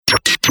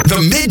The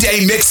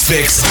Midday Mix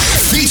Fix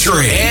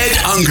featuring Ed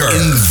Unger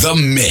in the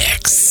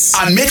mix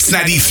on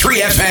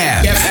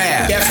Mix93FM.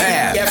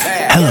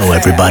 Hello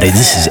everybody,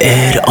 this is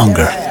Ed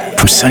Unger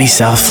from sunny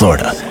South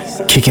Florida,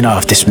 kicking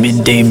off this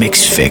Midday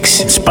Mix Fix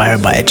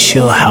inspired by a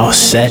chill house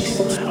set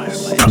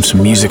from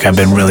some music I've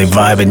been really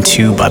vibing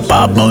to by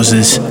Bob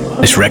Moses.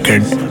 This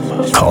record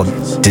called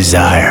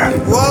Desire.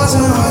 It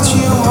wasn't what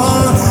you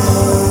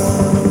wanted.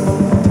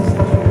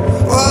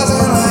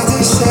 Wasn't like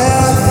they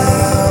said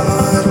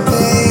it would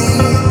be.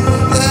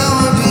 Now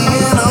we're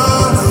being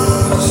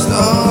honest.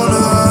 Oh,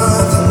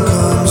 nothing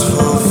comes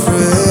for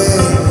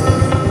free.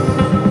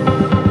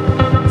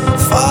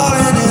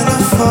 Falling into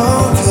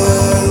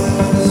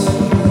focus.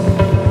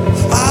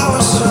 I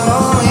was so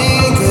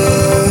eager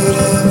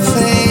to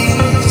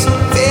please.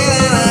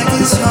 Feeling like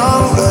it's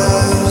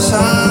hopeless.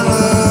 I'm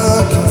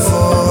looking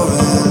for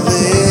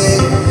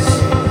release.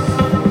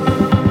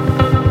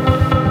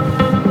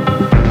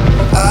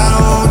 I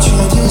don't want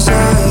your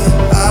desire,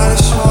 I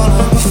just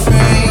wanna be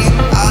free.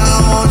 I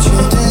don't want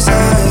your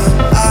desire,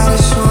 I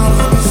just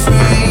wanna be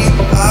free.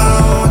 I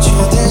don't want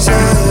your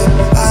desire,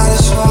 I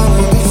just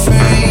wanna be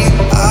free.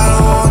 I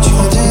don't want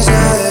your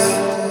desire.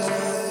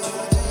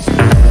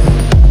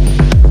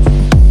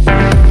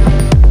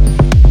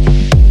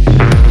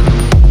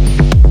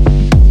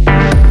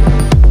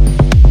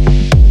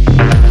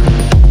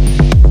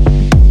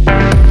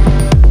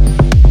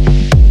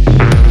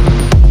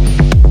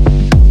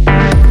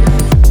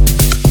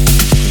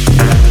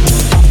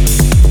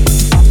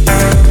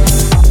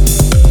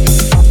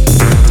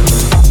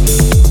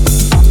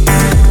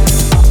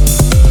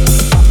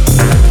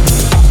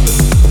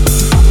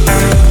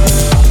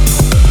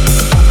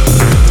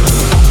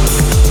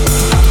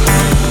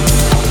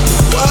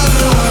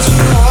 Wasn't what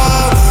you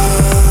wanted.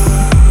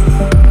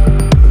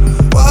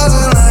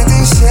 Wasn't like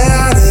they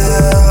said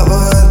it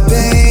would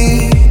be.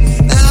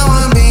 Now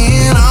I'm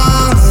being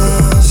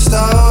honest.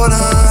 Oh,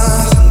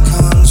 nothing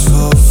comes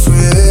for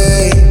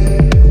free.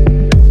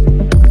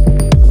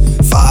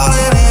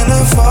 Falling into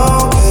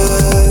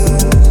focus.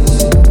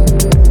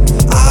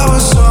 I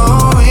was so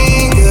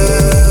eager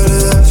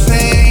to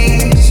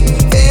please.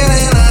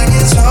 Feeling like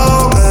it's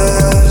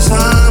hopeless.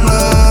 I'm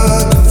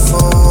looking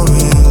for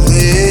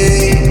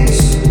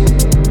release.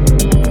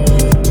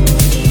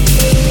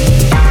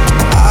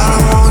 I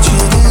don't want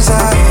your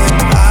desire,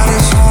 I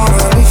just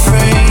wanna be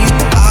free.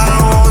 I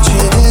don't want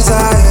your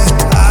desire,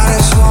 I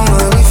just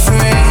wanna be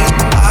free.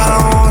 I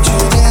don't want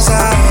your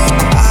desire,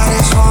 I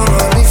just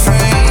wanna be free.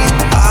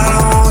 I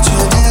don't want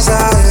your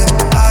desire,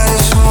 I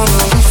just wanna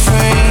be free.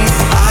 I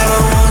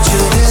don't want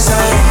your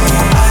desire, I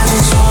just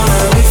wanna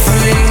be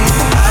free.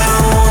 I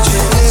don't want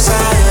your desire,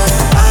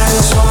 I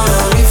just wanna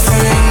be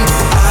free.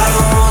 I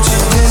don't want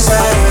your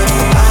desire,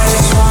 I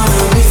just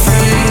wanna be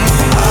free.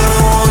 I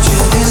don't want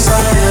your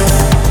desire.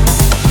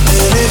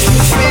 And if you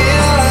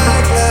feel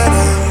like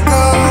letting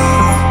go,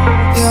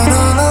 you're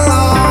not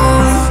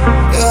alone,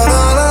 you're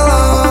not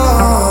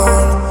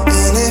alone.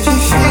 And if you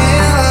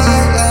feel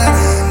like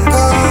letting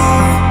go,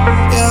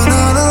 you're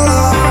not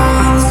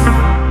alone.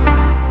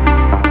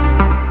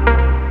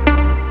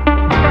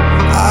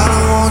 I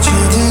don't want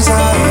your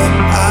desire,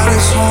 I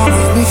just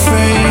wanna be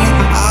free.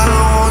 I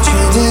don't want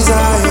your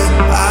desire,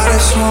 I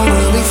just wanna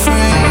be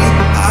free.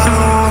 I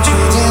don't want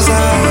your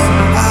desire,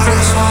 I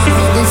just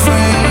wanna be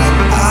free.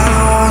 I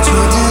don't want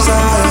your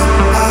desire,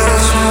 I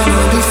just wanna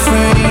be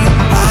free.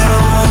 I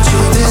don't want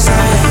your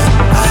desire,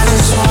 I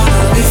just wanna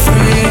be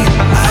free.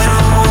 I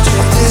don't want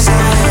your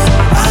desire,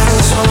 I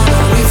just wanna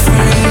be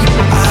free.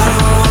 I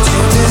don't want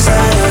your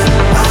desire,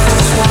 I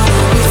just wanna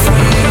be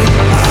free.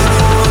 I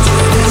don't want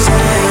your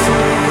desire.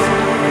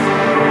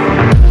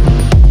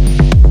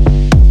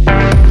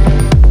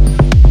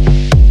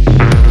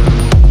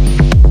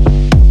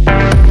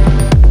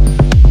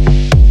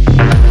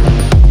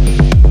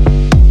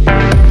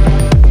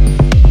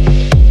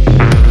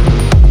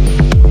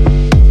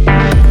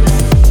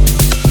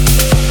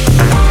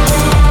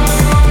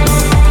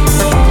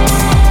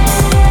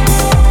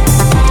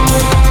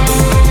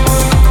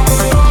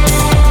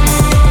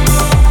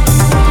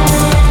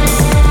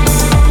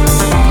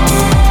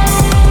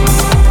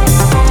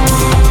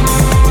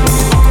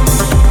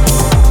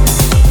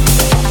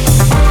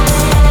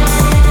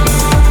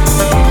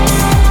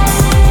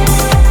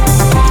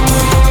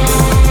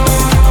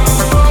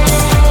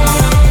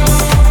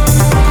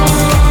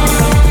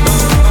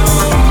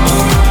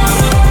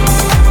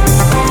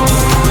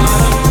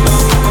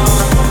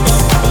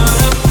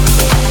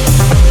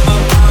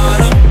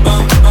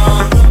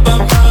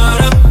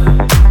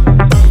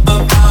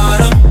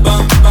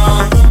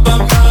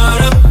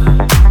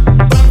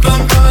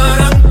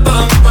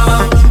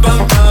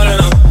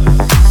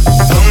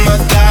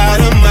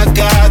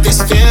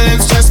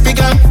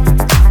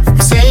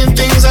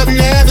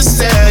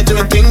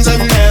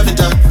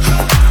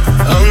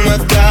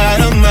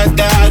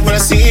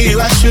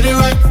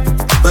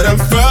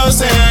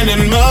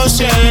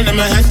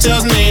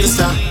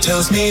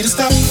 Tells me to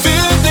stop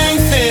feeling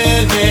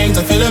feelings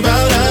I feel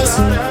about us.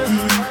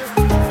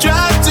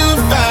 Try to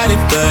fight it,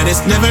 but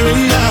it's never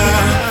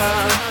enough.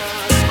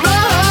 My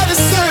heart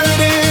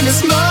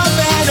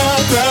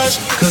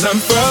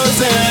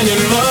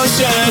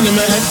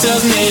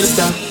tells me to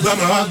stop, but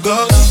my heart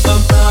goes.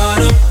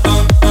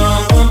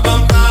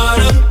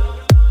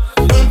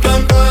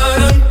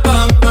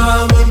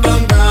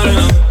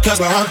 Cause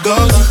my heart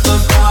goes.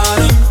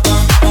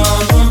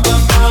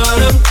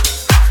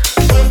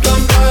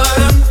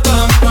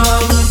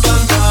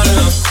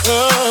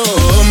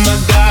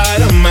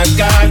 Oh my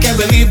God, can't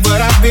believe what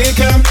I've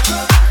become.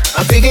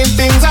 I'm thinking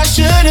things I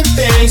shouldn't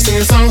think,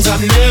 singing songs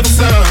I've never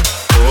sung.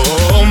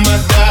 Oh my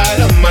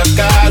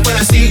God, when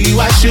I see you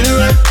I should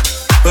run,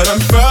 but I'm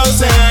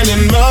frozen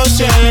in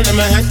motion and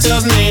my head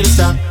tells me to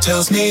stop,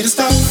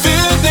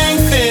 feeling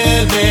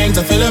feelings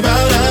I feel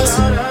about us.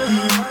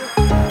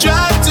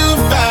 Try to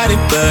fight it,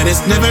 but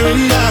it's never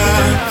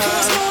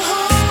enough.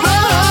 My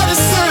heart is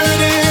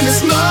hurting,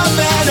 it's more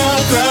than a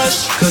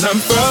crush. Cause I'm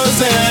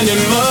frozen in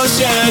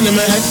motion and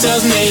my head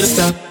tells me to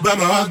stop, but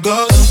my heart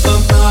goes.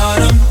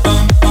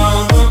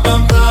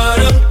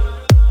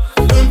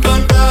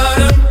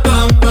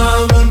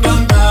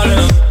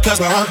 Cause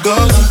my heart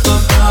goes.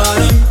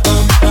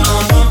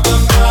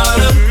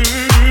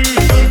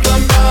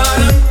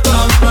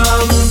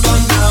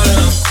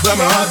 But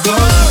my heart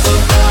goes.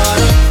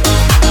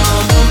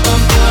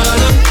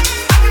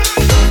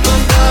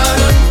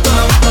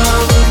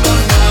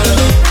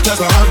 Cause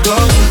my heart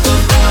goes.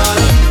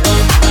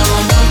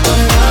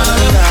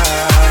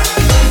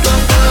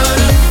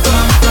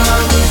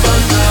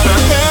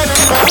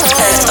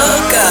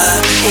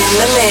 In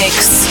the mix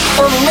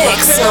on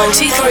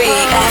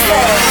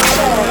Mix93FM.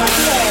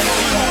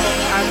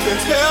 I can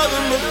tell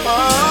them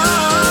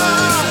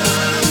apart.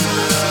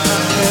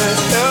 Can't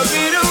help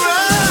me to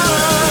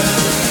run,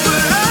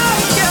 but I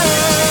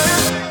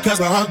can't. Cause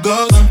my heart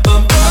goes.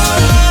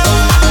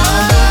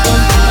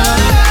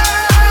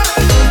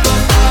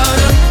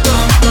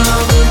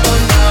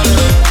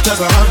 Cause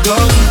my heart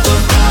goes.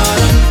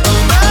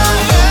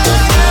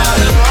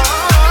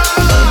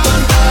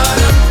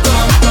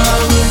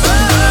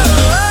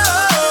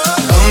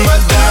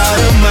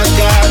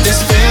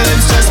 This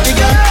feeling's just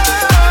begun.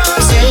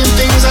 Saying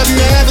things I've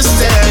never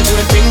said,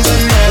 doing things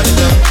I've never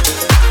done.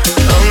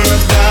 Oh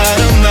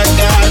my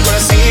God, when I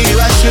see you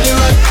I should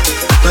run,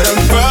 but I'm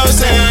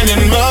frozen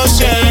in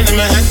motion and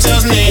my head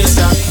tells me to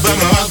stop, but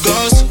my heart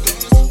goes.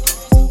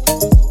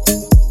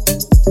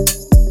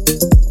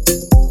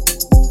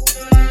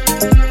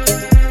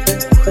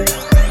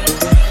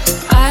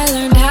 I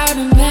learned how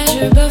to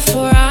measure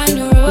before I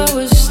knew what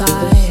was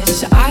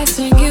size. I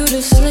sing you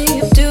to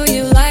sleep, do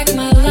you like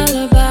my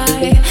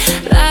lullaby?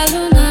 La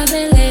luna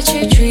de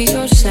leche, treat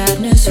your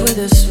sadness with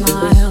a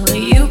smile.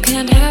 You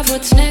can't have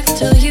what's next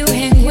till you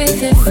hang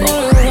with it for a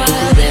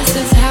while. This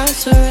is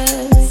house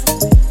arrest.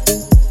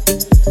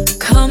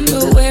 Come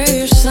but wear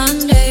your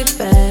Sunday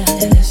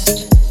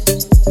best.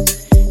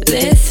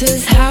 This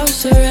is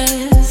house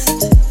arrest.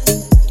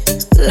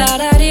 La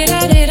da di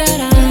da di da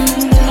da.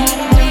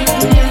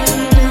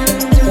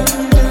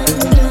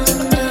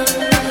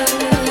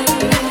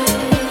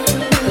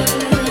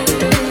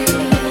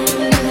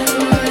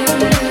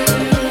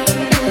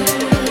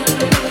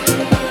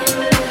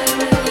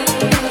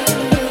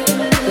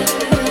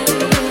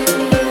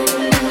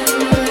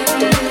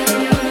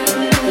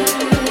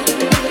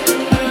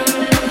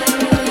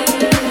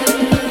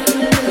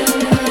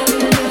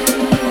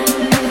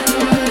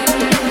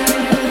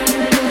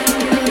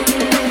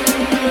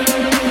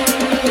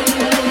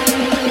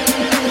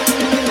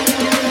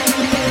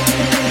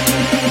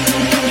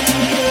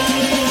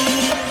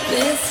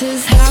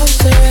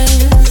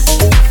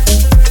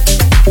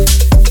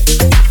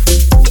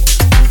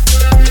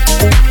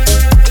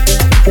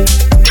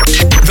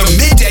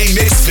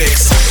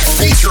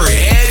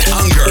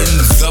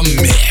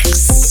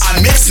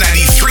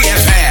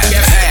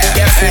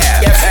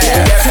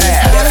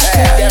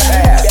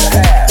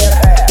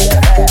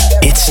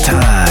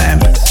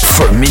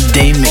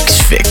 Midday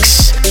Mix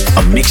Fix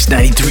on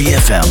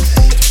Mix93FM.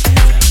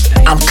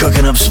 I'm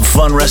cooking up some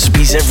fun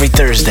recipes every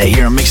Thursday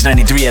here on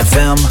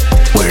Mix93FM,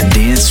 where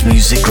dance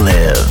music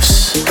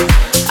lives.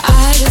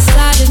 I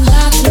decided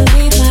not to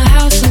leave my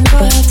house and go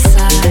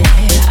outside.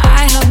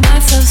 I helped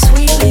myself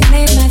sweetly,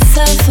 made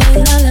myself a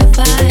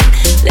lullaby.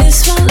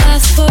 This won't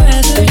last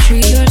forever,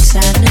 treat your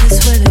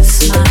sadness with a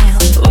smile.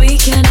 We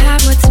can't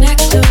have what's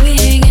next till we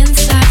hang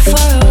inside for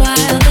a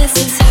while. This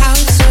is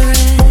house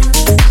arrest.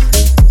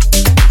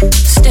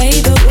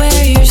 Stay but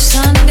wear your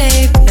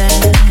Sunday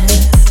best.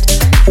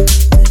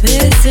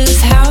 This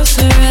is house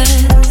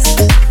arrest.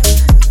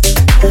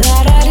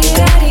 La da di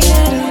da di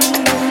da.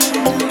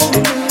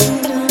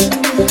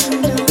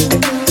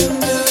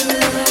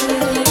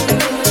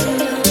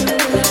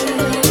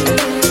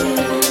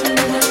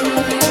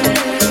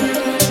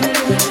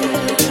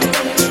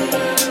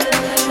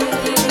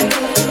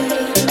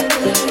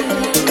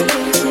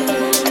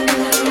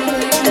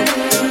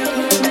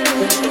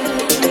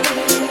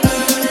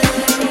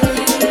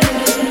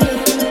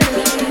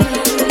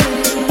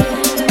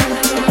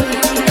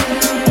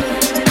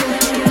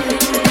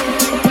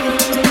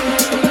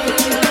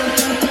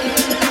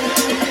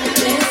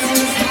 This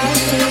is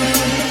house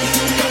arrest.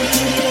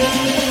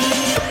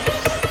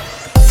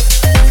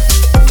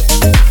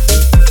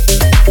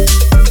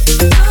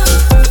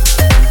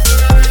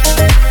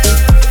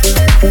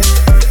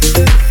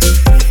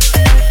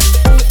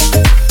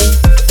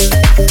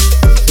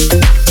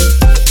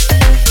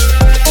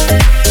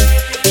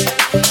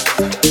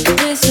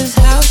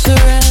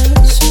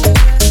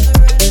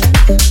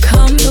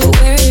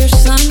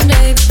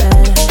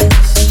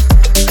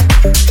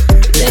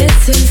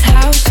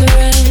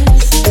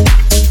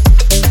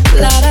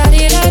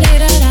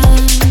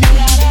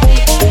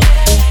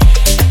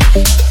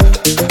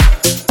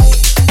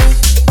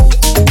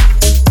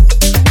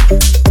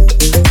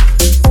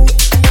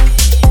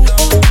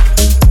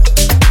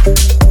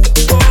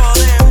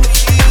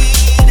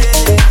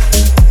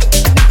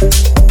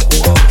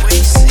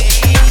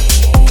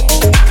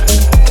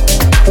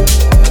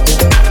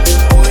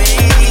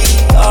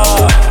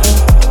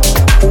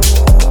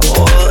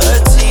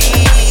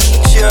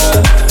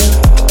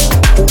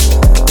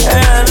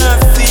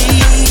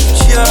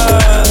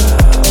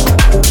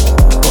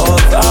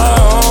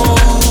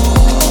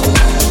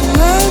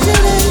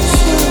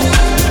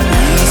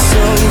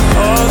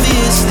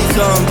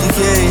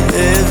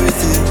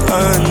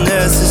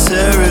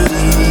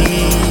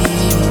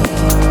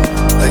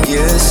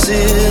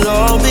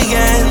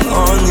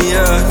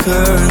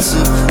 occurrence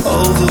of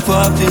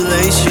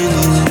overpopulation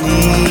in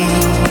need.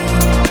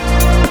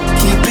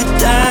 Keep it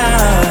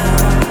down,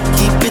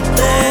 keep it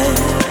there,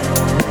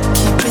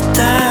 keep it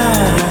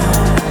down,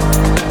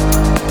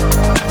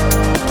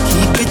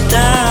 keep it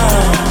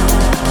down,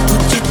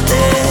 put it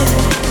there,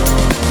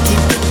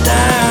 keep it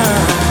down.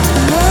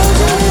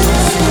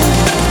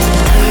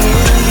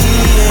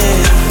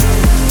 Yeah.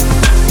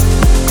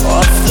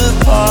 Off the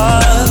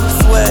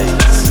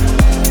pathways,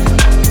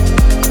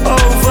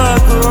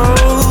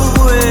 overgrowing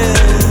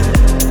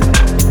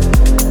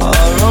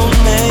our own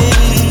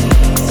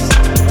maze,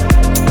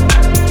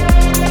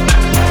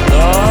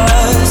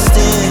 lost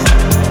in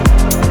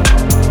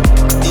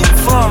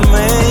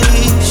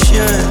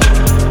information.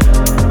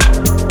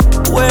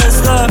 Where's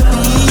the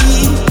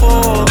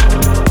people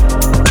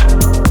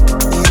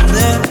in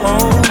their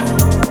own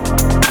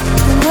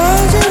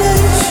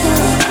imagination?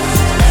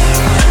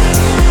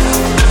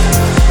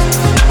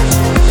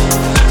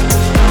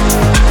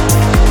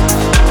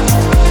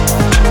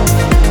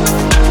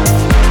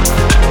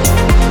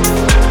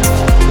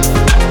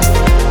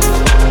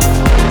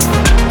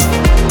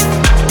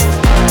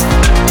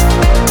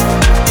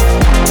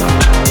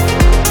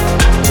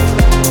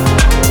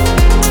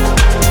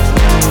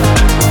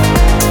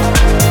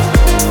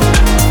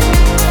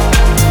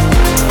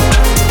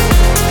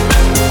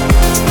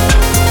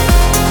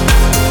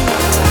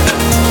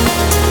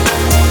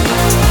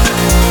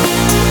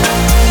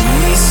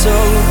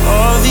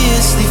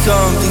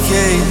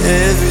 Complicate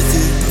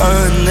everything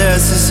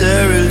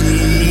unnecessarily.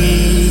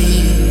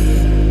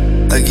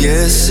 I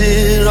guess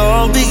it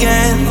all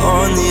began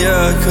on the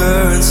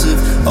occurrence of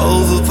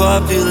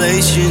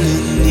overpopulation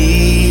in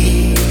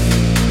need.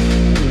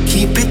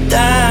 Keep it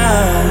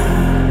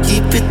down,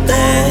 keep it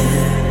there,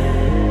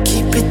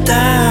 keep it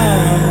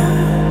down,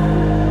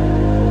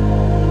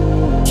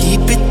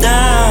 keep it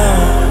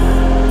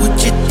down,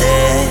 put it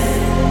there,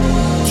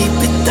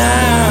 keep it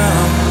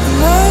down.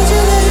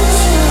 Imagination.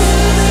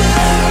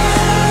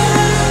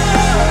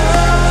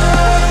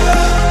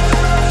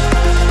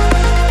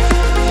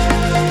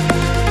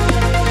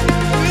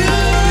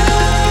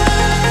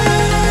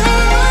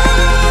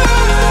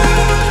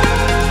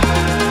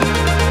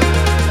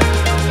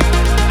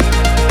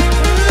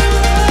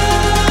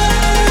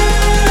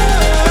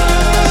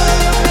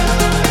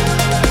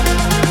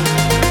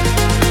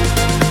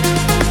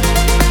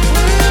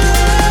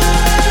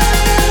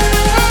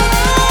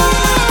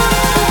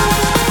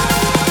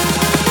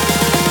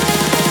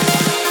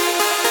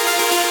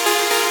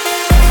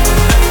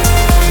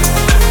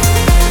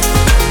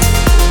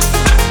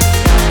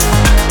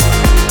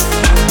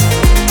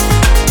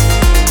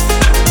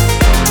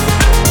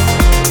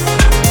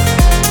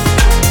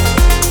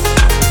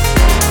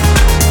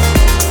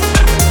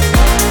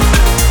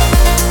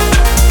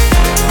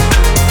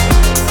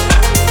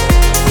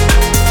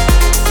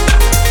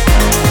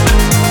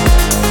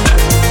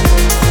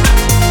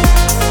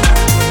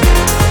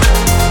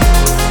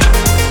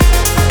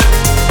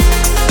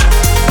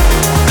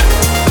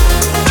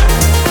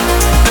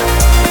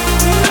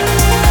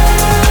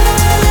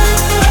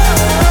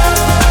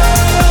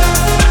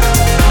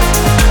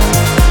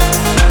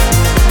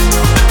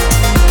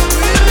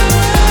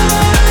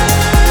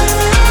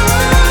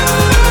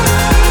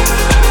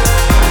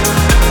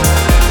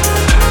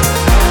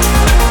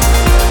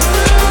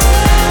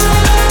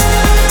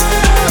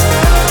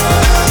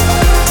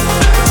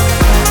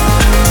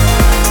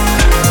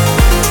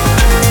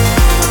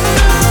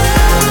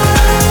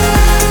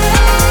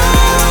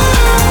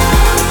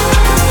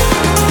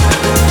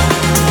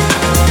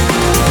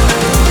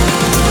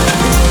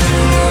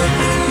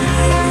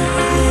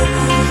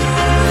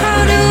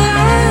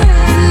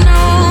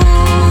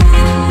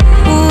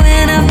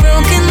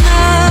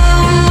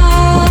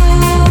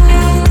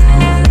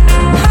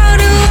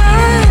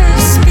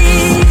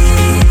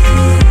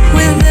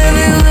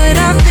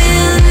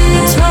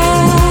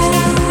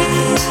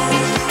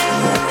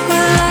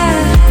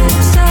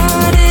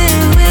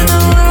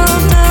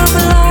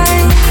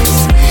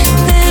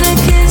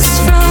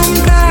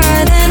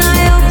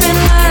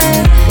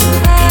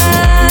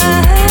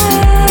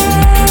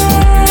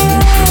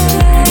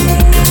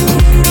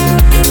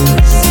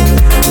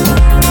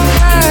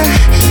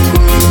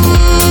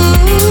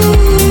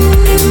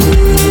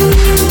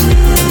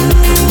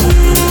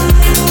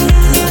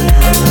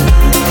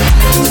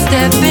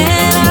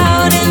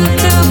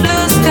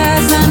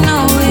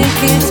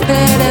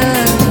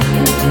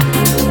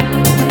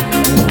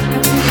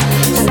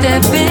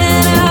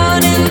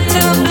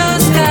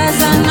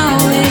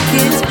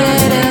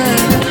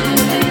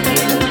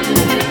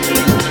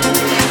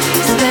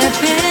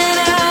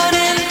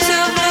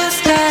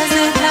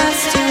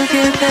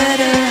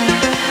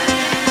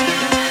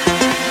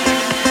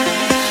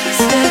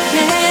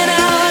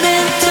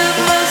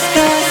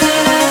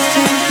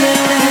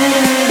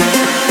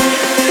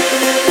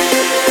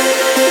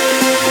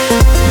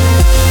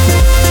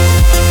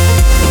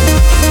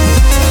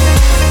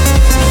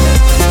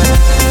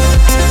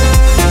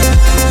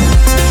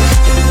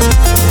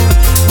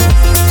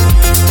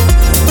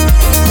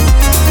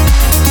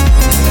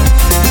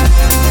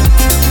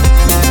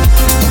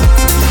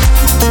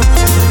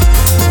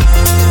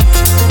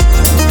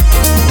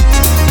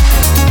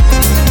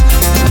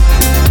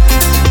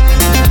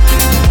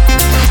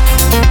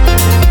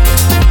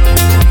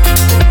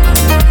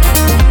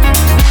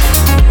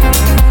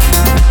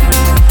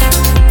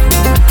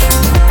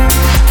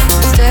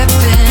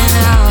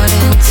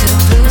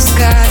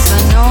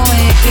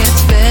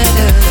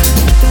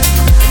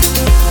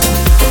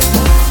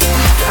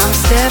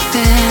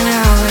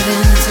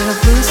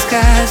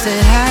 'cause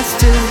it has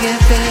to get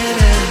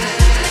better.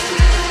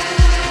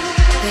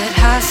 It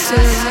has to.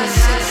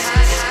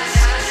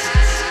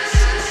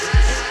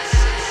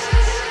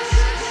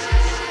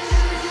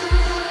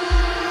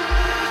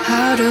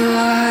 How do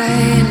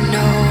I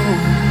know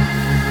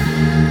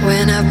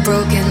when I've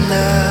broken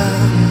the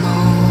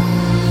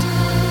mold?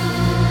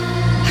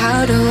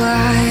 How do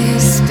I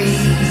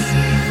speak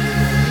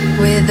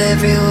with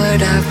every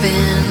word I've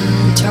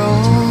been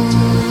told?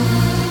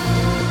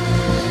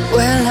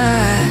 Well,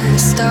 I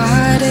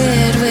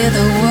started with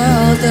a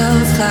world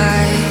of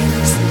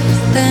lies,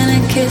 then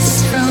a kiss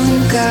from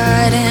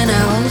God, and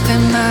I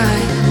opened my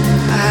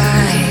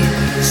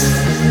eyes.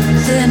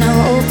 Then I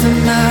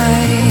opened my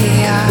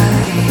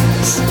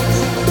eyes.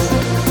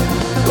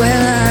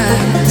 Well,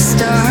 I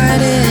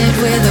started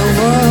with a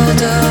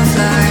world of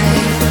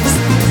lies,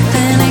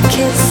 then a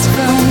kiss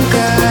from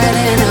God,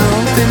 and I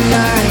opened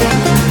my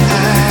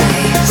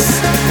eyes.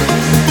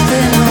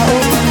 Then I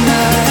opened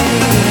my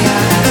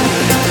eyes.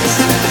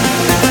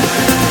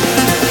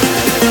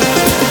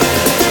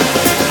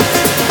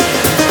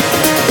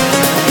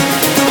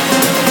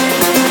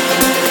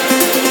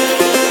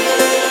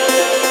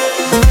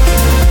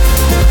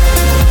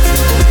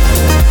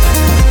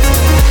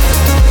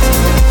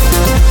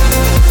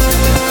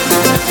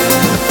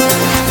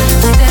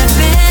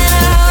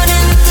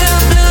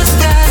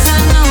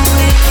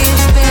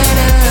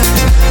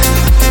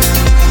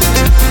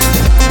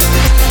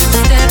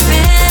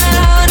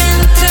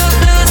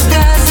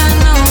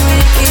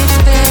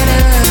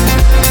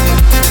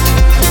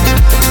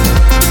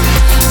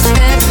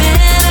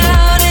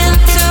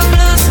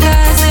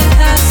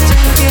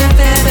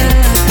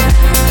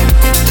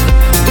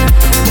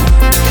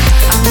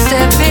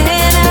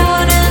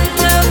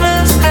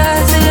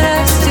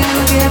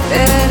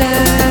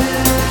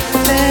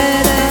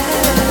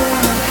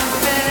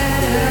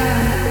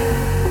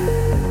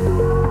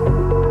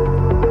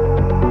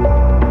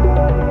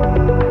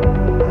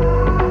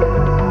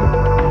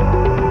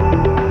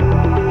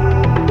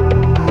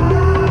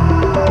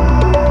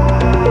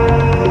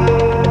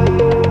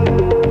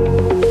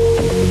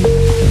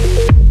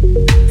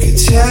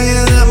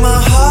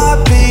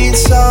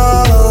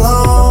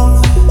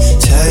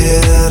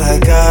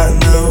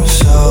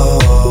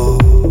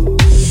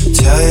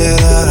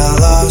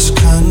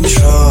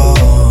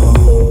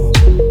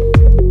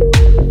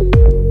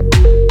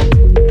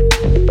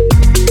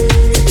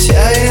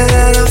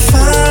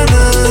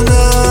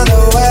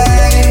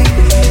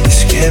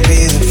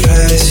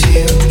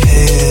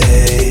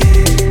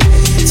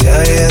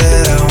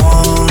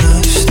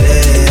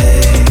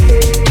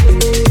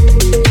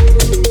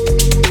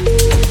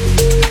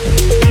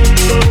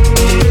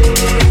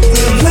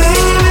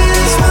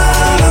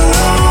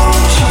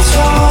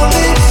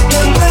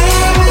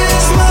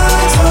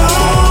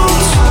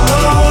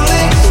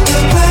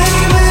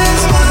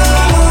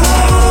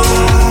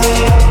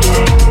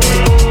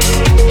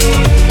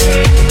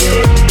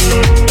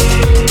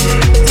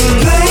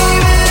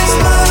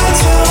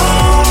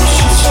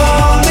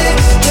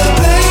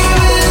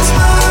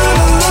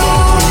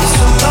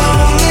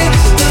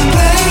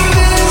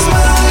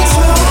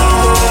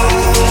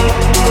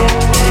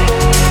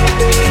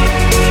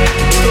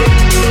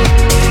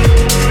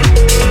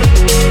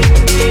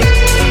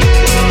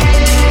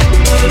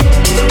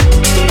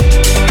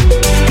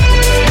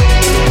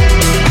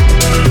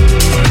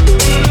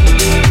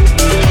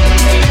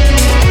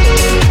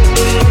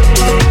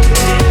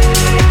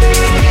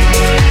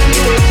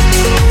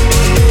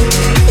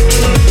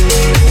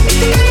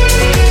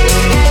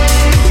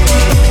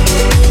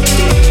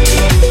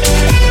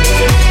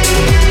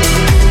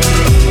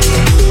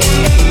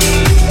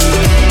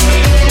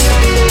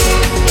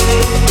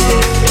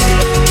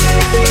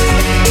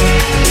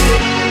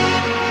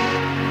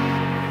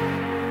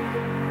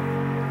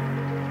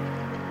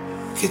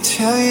 Could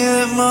tell you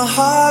that my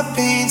heart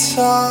beats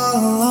all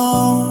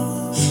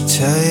alone.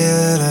 Tell you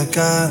that I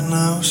got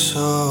no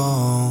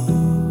soul.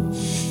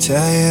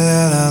 Tell you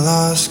that I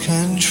lost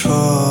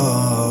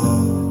control.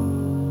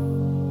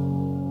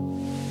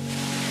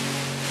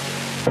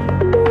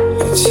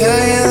 Could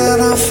tell you that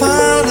I'll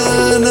find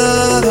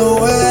another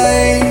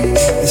way.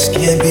 This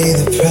can't be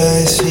the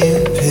price you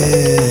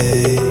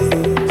pay.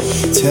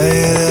 Tell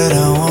you that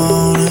I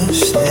wanna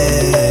stay.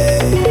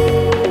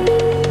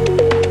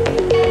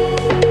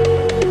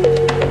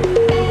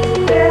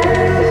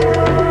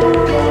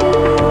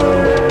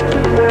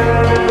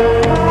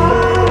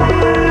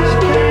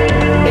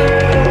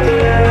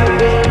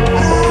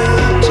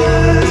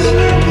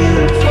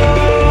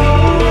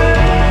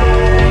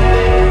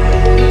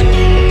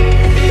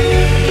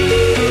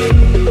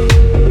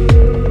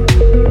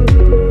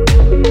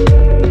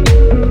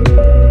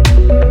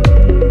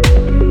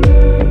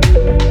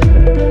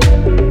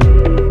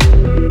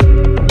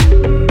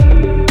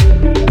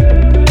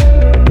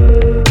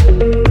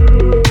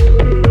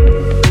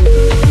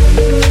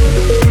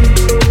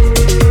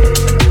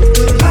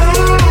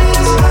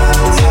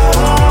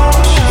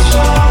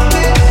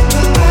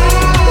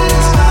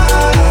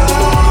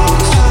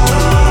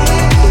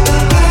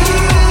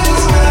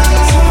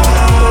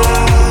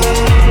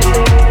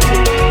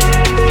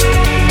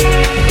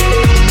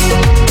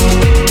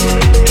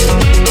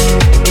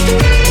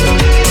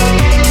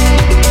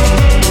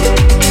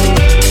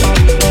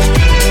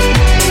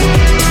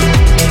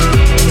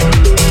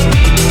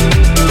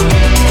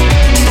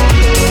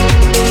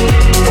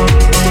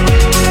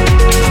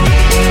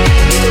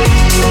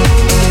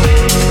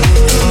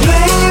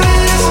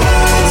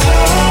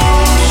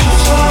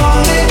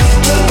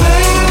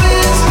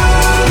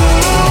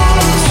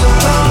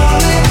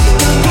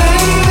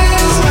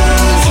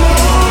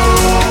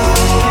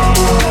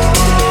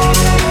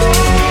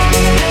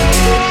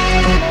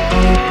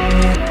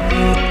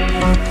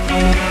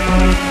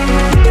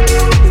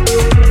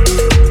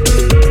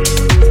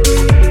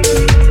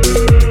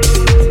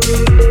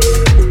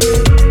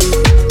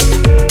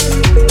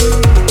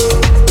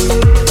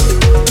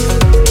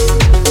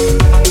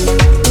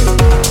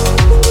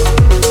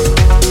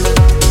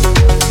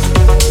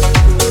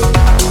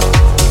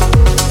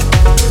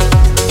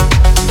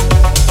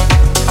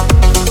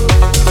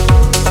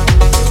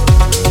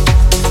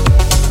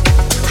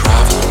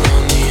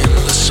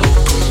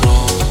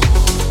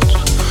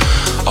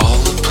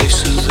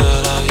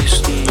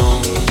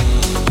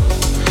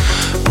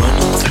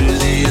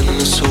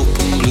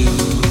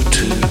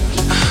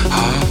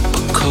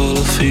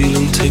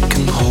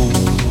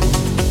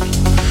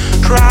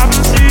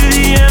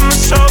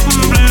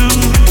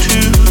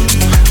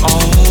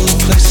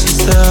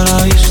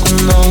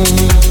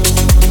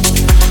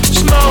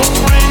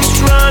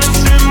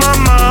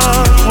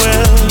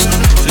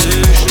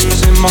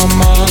 my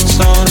mind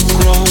start to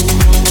grow.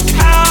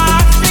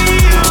 I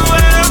feel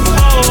we're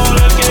whole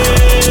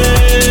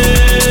again.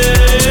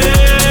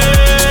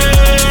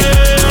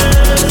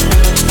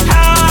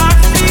 I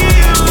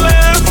feel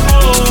we're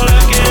whole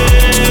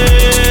again.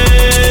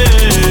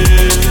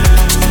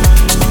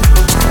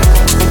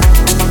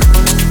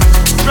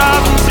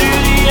 Driving through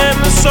the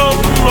endless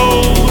open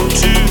road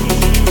to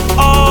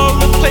all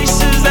the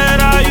places that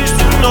I used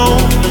to know.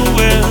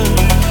 Where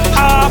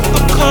half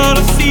a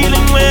color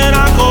feeling when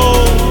I go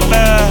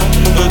back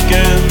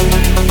again.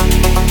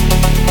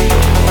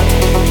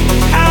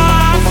 I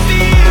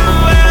feel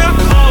we're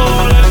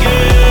cold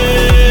again.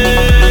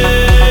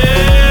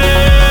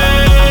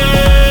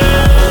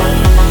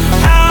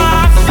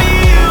 I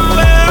feel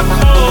we're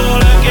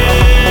cold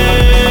again.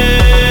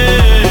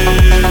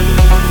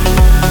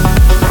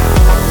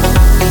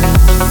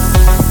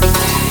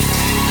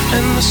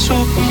 And this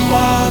open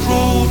wide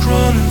road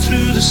running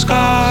through the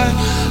sky,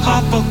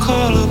 hop a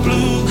color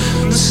blue,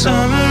 the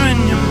summer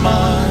in your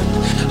mind.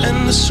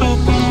 And this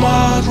open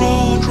wide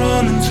road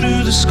running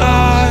through the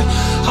sky,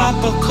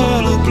 hop a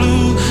color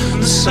blue,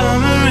 the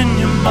summer in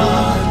your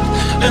mind.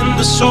 And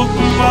this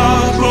open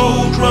wide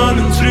road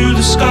running through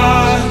the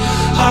sky,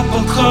 hop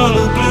a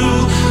color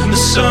blue, the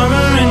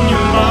summer in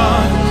your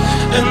mind.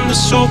 And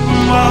this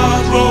open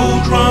wide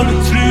road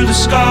running through the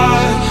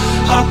sky,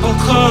 hop a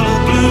color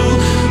blue,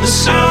 the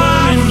summer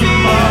in your mind. And this open wide road running through the sky, hop a color blue, the summer in your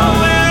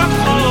mind.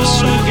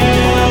 So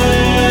again,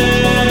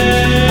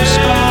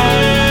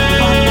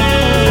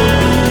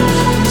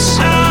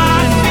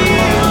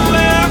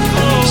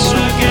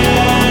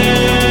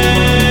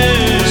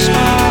 the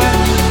sky,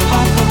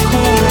 hop a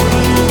color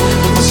blue,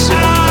 the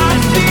summer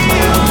in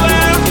your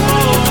mind.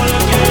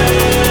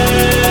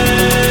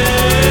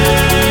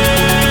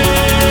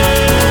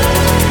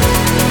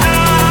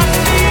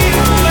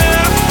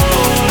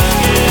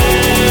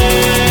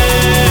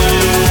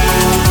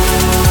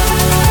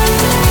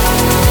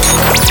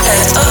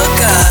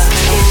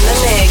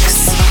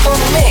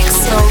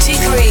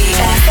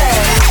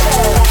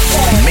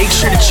 Make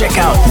sure to check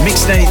out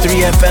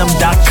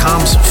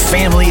Mix93FM.com's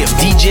family of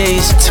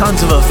DJs,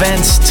 tons of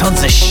events,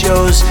 tons of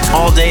shows,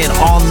 all day and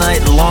all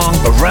night long,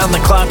 around the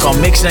clock on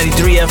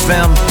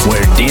Mix93FM,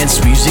 where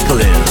dance music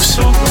lives.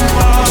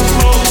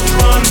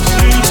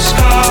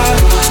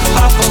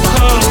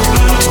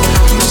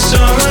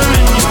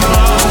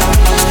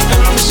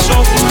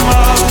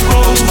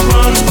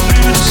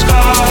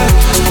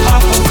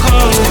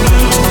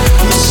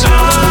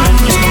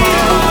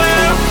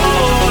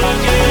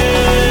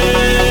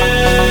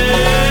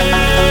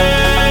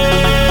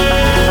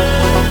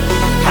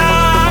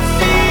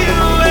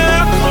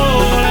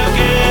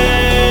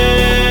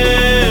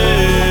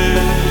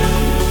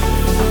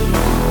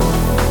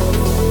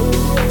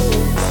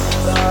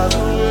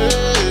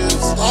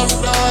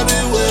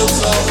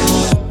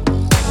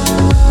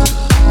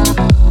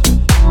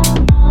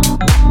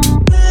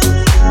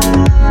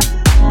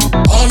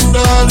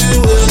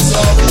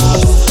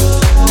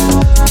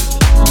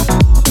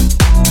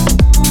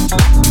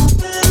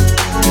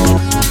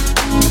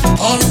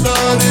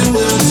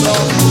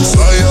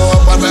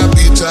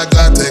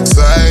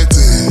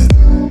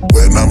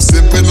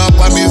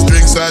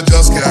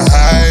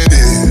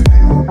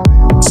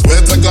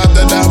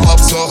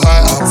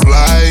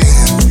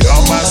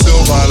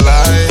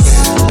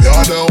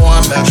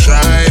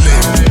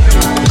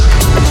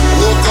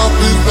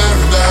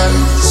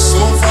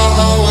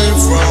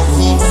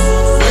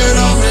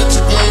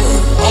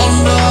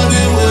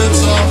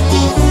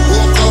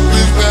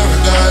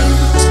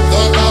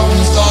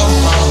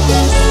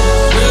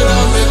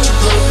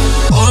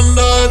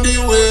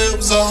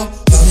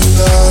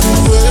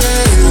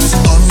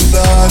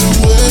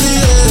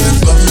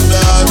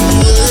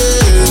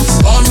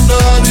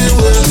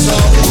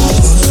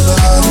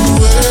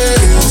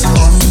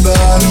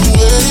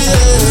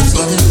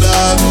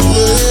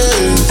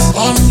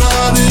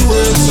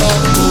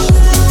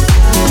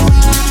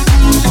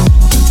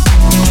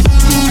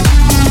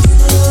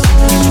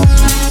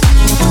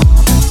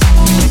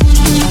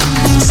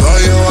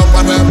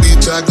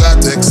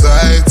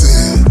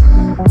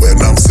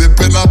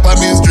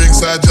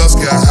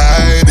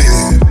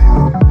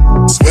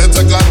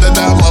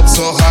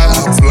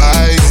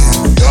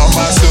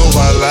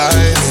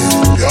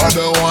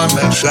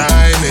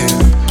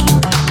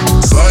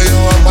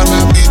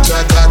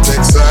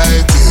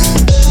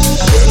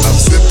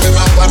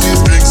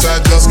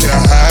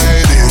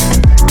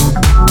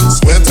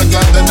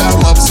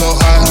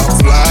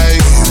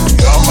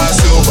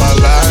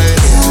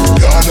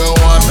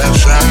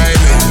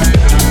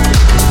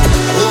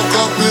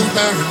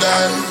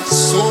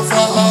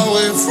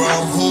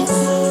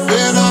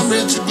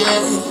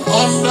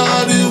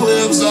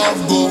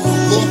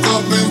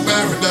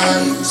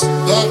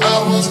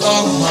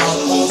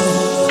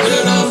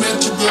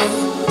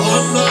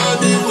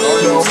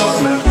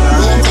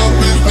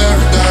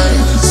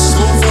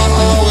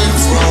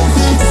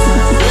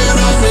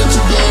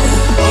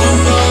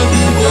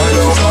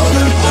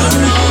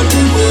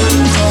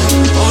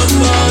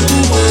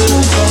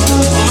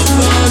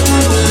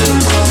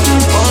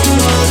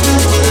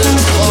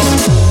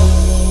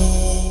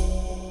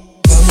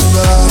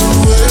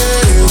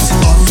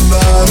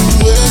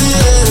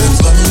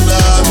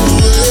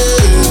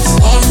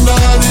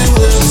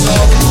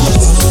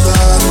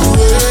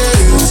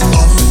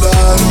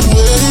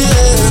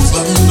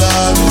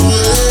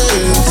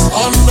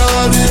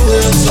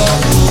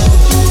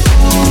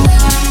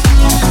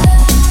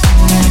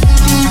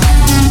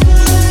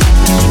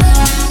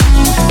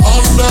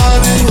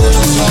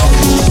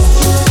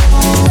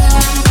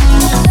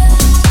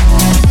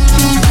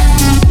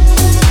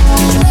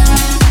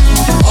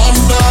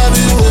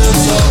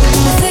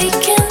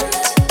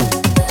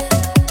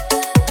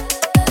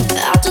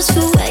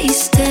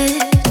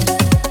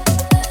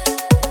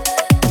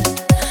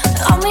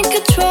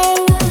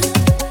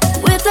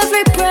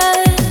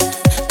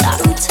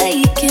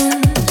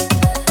 taken.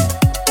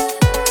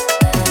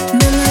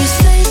 Memories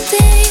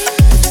fading,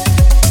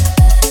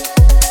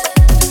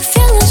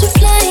 feelings are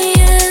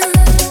playing.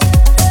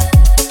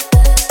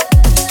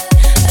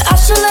 I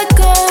should let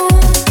go,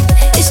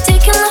 it's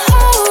taking a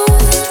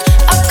hold.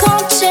 I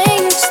can't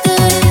change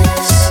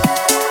this.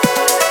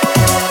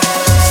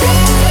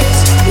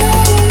 There's no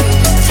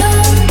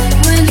time,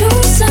 we're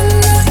losing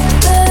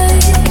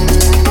nothing.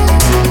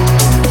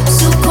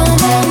 So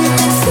come on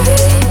and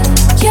free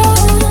your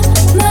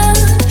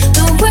mind.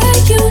 Don't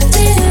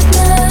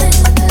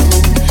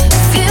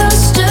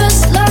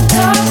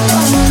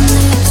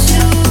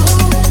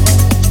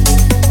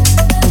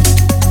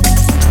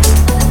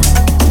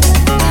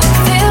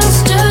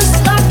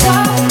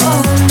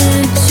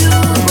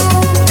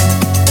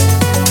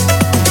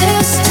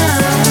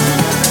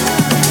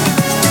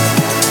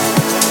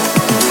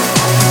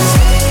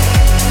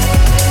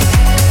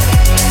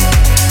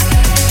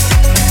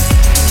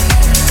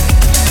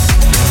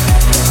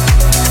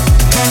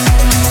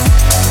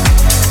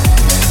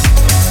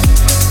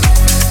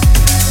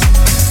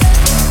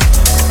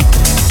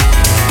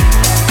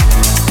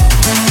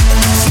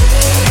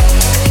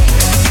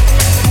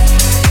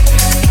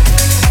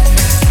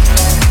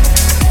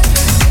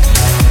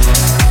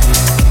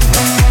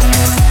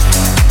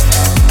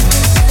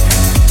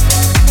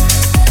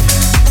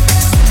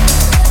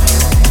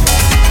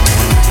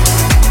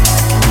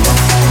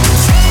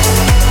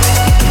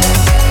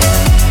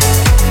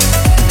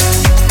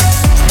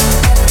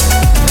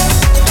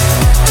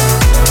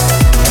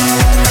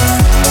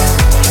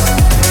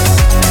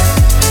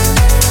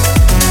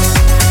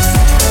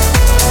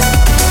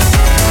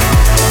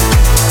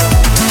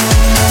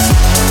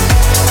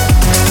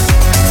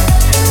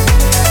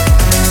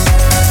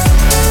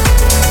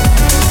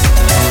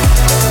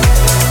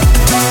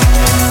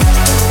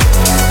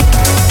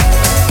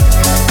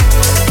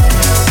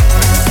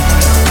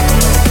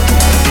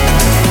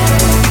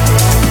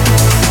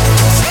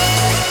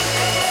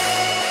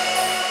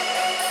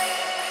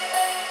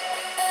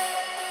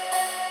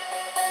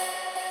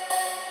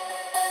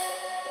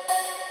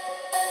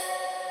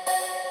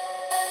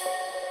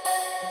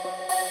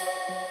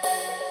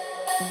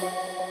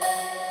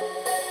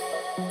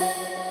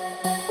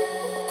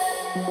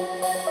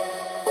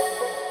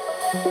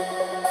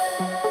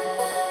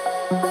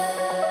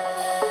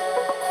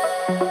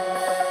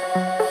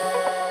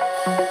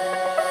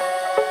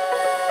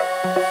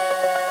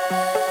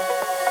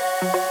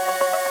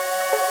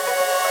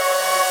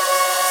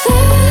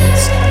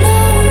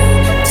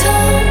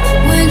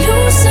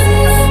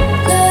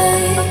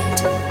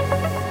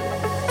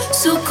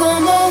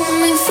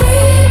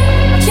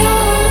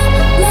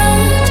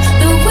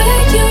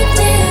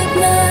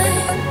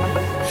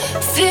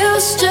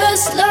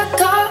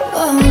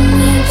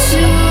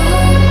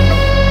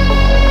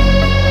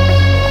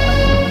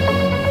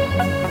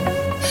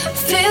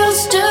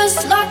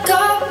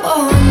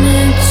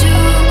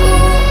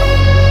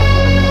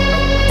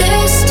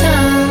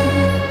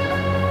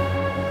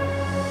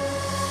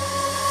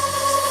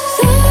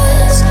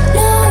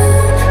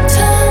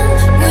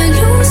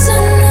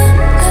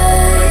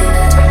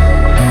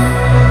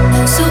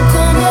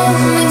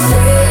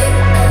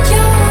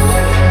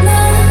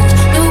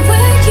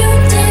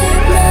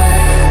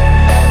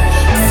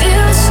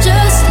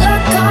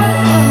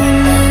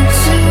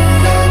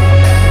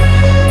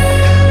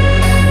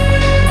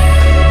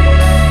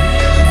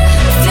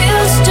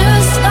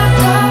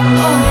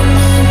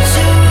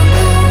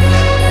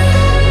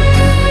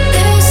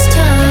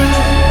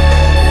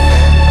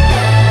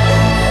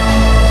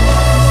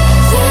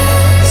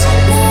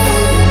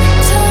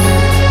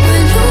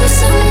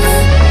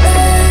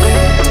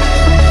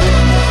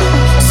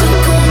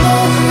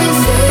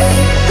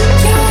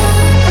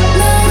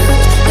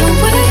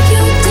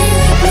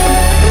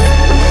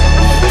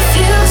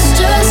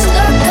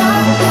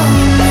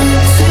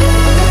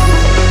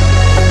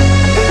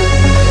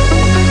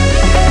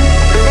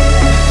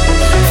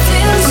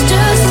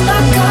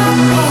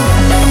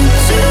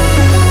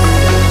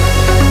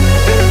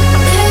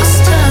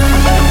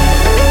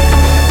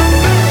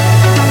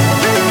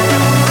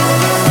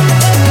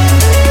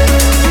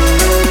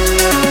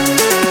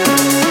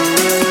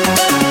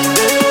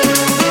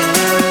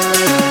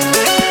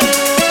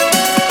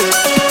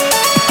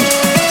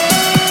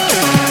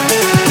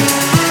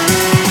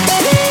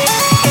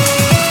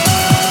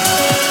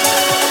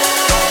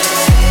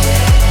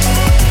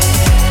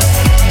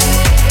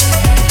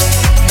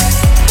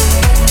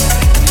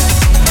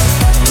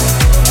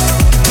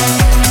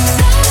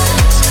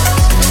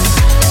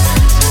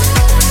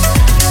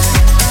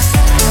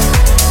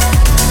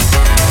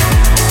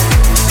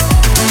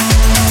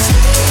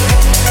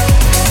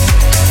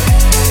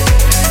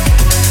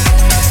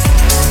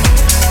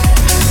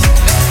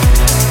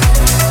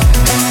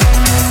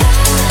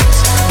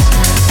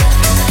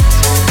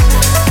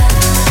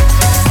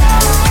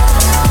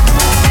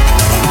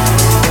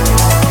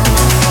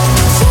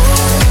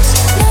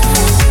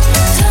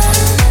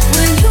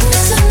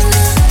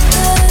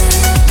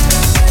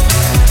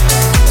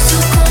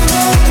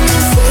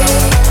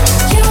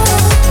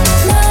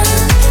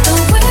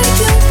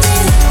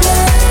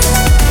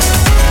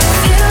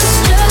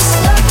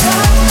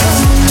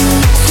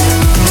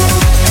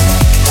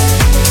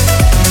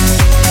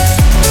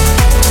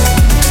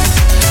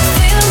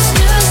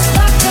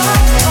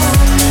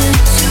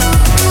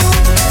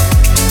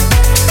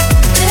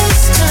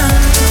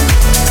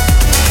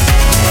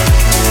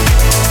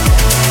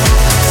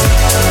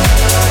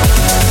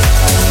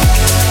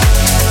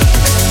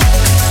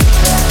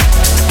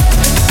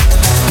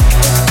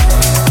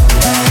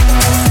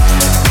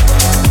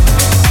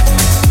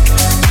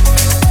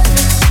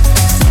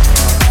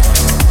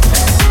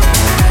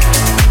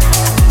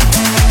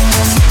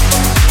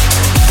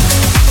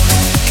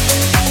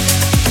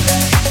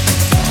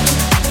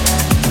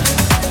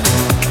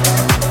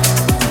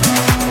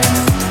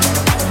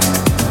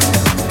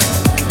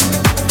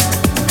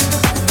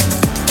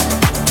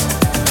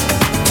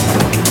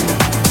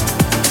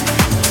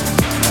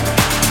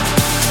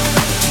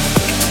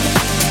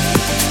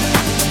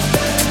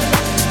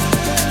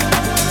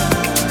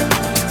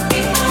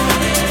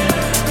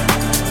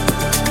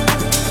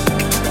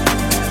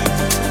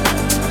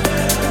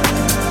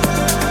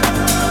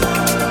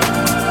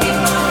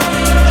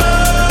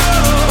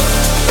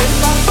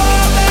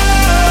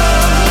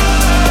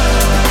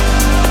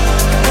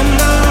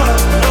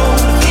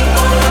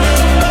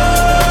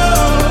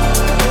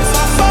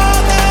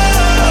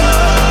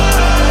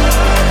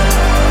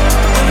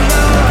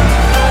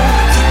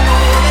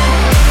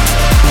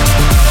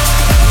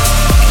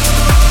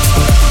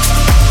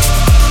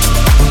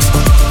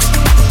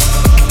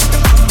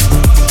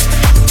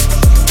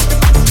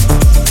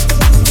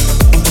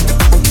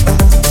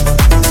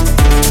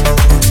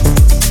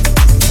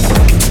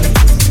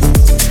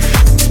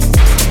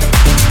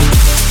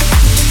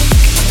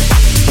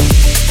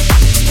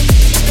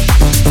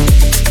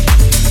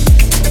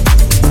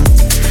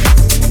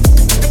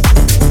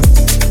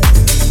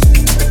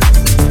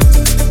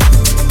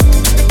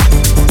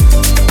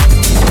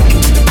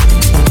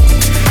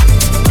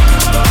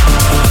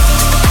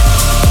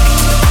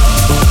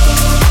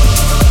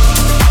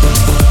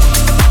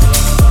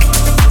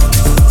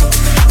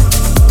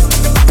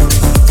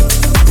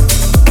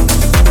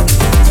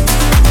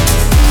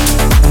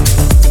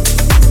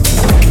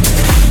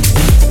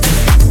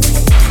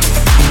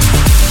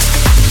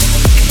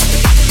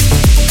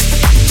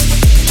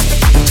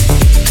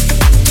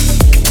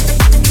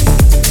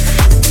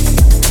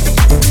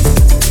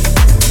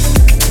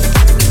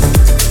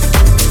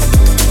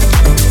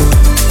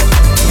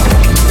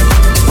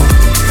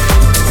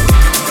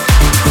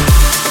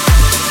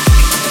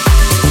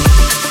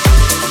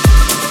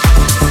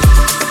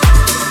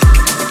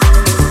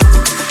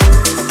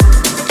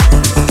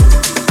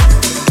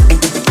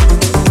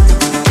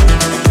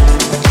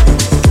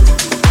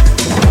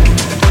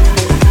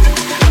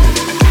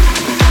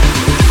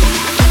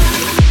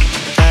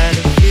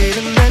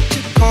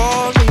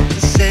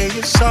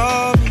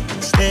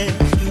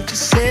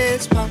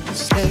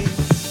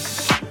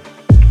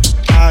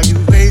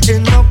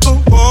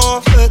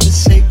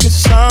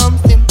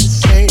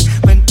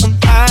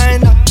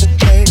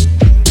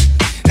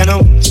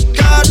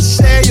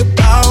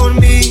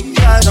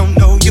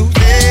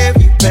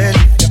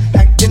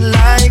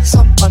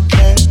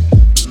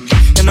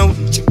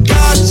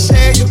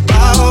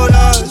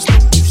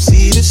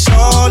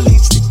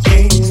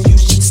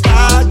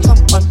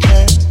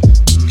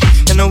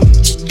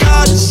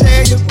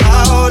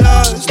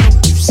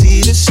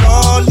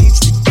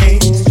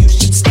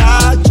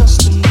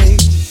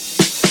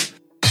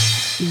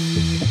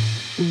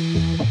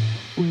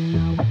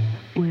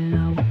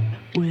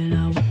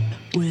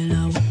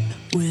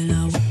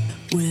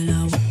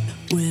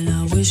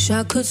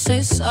I could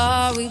say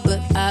sorry, but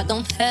I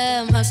don't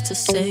have much to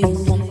say.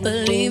 You won't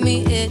believe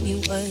me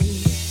anyway.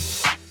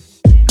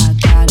 I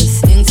got a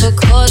thing for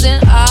causing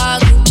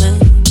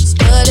arguments,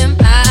 but in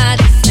my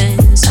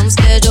defense, I'm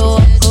scared to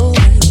walk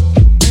away.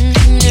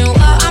 And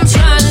what I'm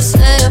trying to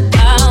say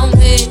about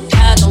me,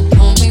 I don't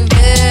know me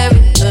very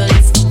well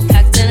if I'm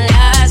acting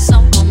like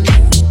someone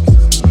else.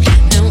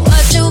 And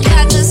what you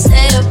got to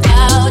say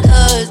about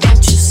us,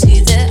 don't you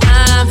see that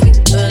I'm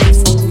here, but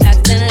if I'm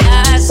acting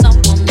like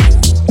someone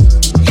else.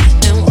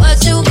 And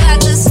what you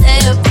got to say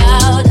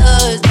about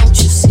us, don't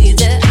you see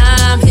that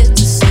I'm here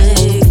to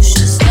say you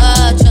should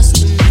start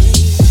trusting me.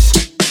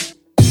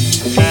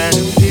 And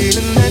I'm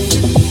feeling that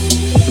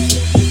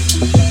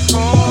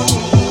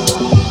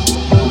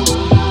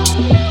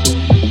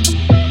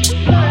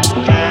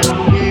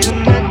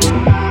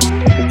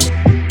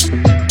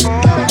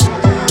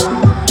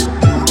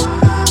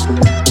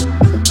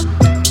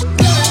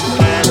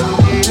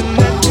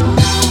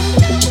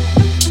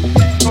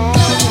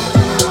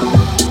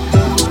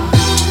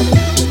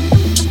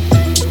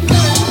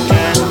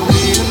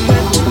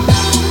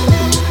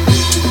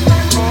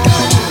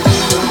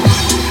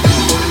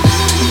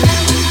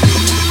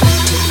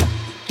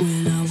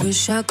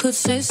I could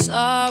say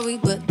sorry,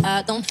 but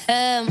I don't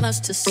have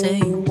much to say.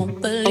 You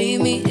won't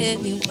believe me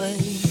anyway.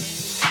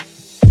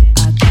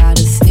 I got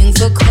a thing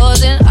for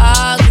causing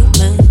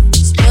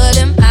arguments, but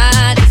in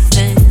my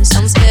defense,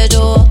 I'm scared to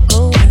walk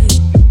away.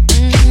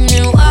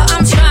 And what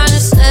I'm trying to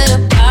say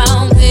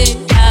about me,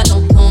 I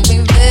don't know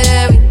me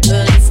very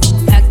well if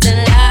I'm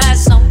acting like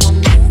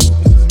someone else.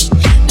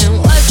 And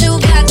what you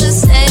got to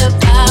say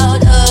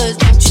about us,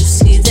 don't you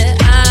see that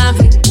I'm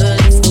here, but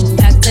if I'm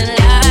acting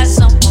like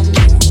someone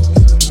else.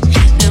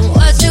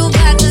 You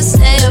got to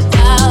say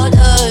about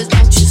us,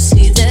 don't you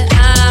see that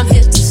I'm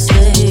here to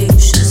say you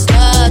should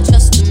start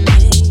trusting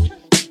me.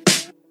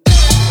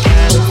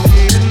 and I'm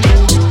feeling that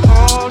you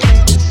call me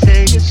to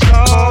say it's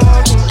all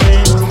the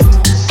same.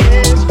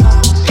 It's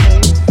not the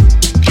same.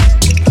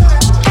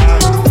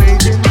 I'm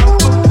waiting up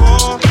for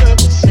more for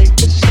the sake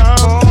of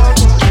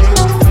something. I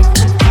know the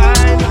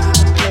play.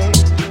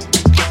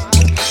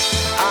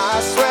 I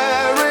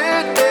swear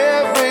it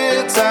every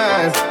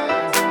time.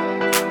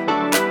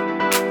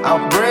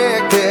 I'll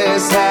break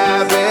this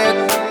habit,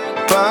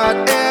 but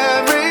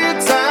every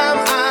time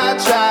I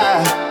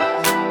try,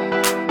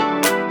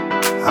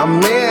 I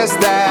miss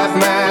that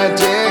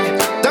magic.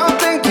 Don't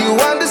think you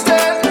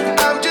understand.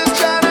 I'm just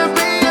trying to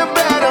be a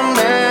better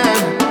man.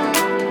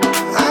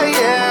 I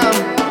am.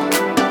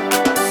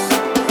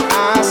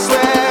 I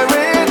swear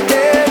it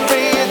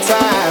every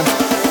time,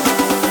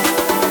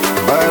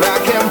 but I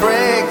can't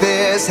break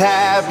this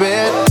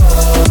habit.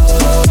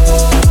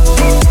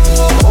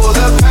 Oh,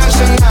 the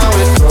passion, how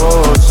it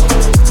grows.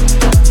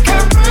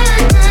 Can't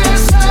break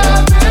this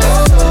habit.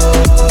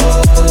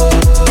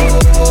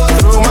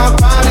 Through my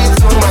body,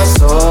 through my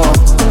soul.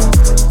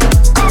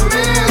 I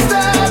miss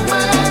that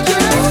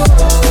magic.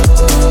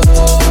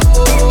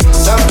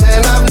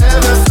 Something I've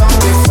never felt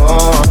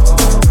before.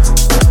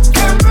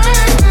 Can't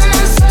break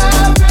this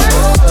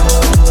habit.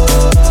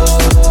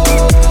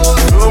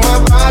 Through my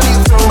body,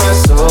 through my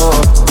soul.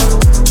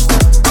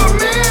 I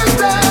miss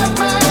that.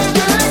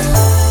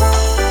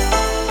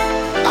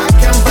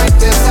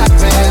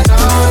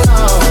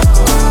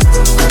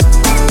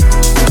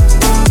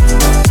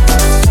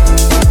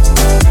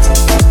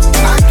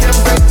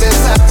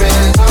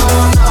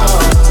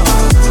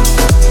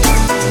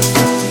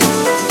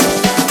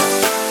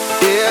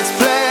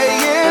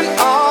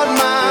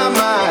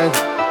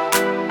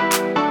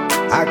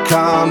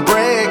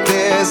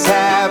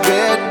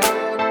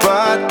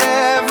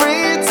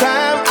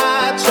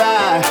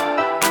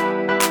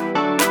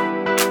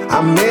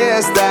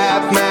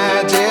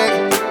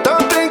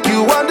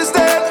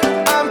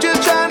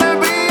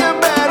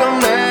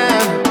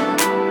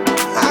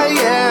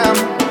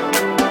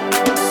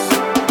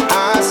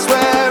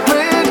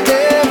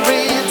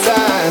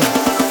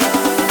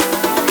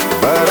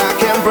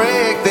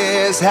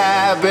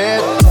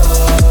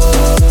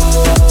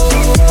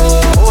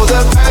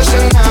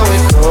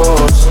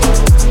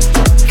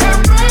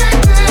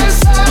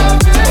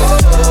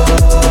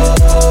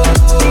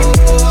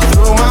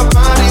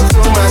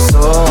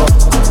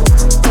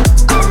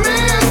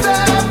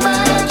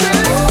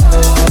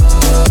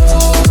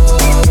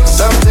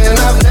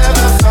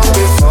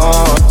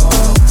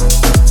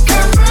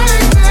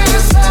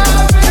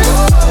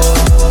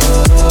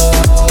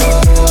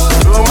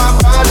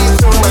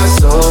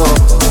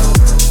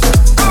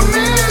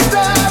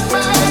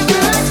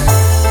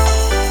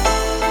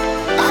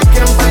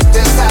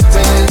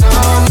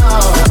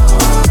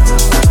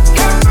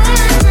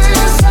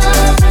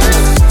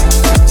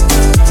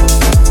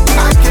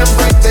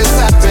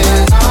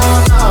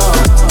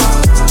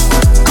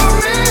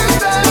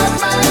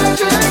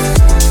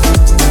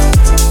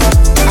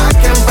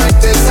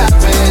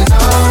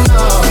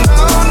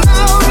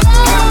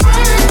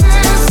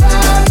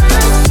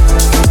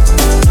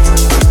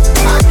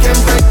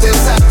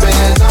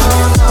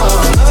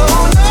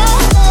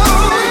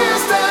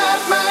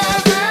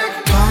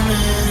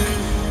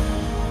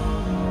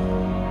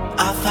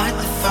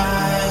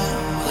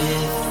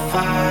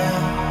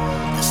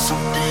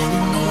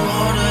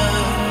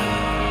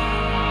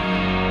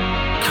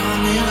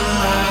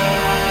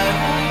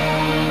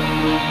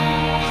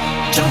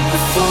 Don't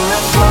before I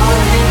fall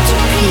into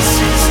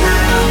pieces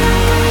now.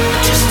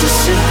 Just a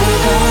simple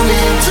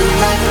warning to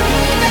let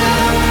me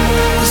know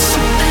there's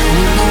something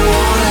in the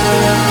water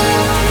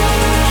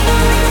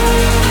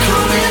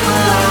coming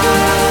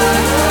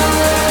alive.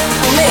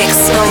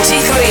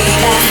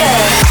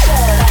 Mix93FM.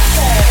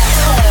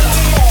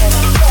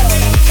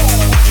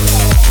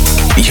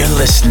 You're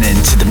listening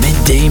to the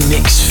Midday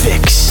Mix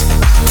Fix.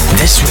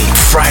 This week,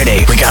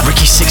 Friday, we got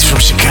Ricky Six from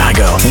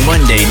Chicago.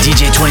 Monday,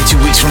 DJ 22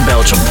 Weeks from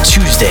Belgium.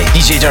 Tuesday,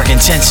 DJ Dark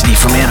Intensity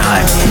from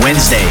Anaheim.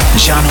 Wednesday,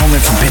 John Holman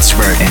from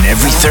Pittsburgh. And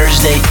every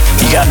Thursday,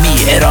 you got me,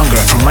 Ed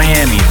Unger from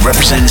Miami,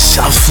 representing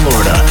South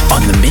Florida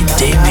on the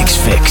Midday Mix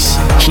Fix.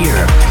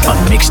 Here on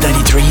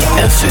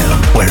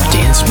Mix93FM, where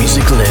dance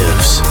music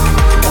lives.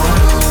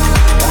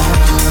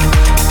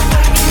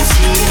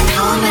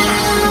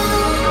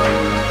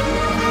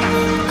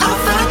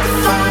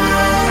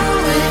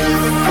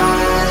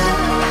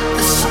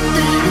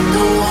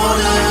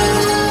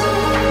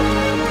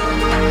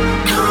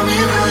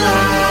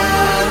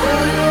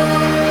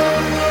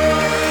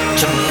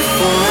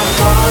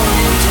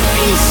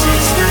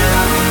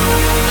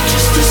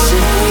 Just a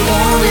simple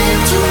warning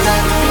to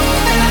let me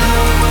know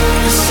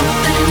there's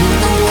something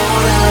in the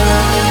water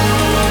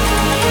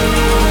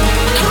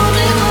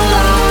coming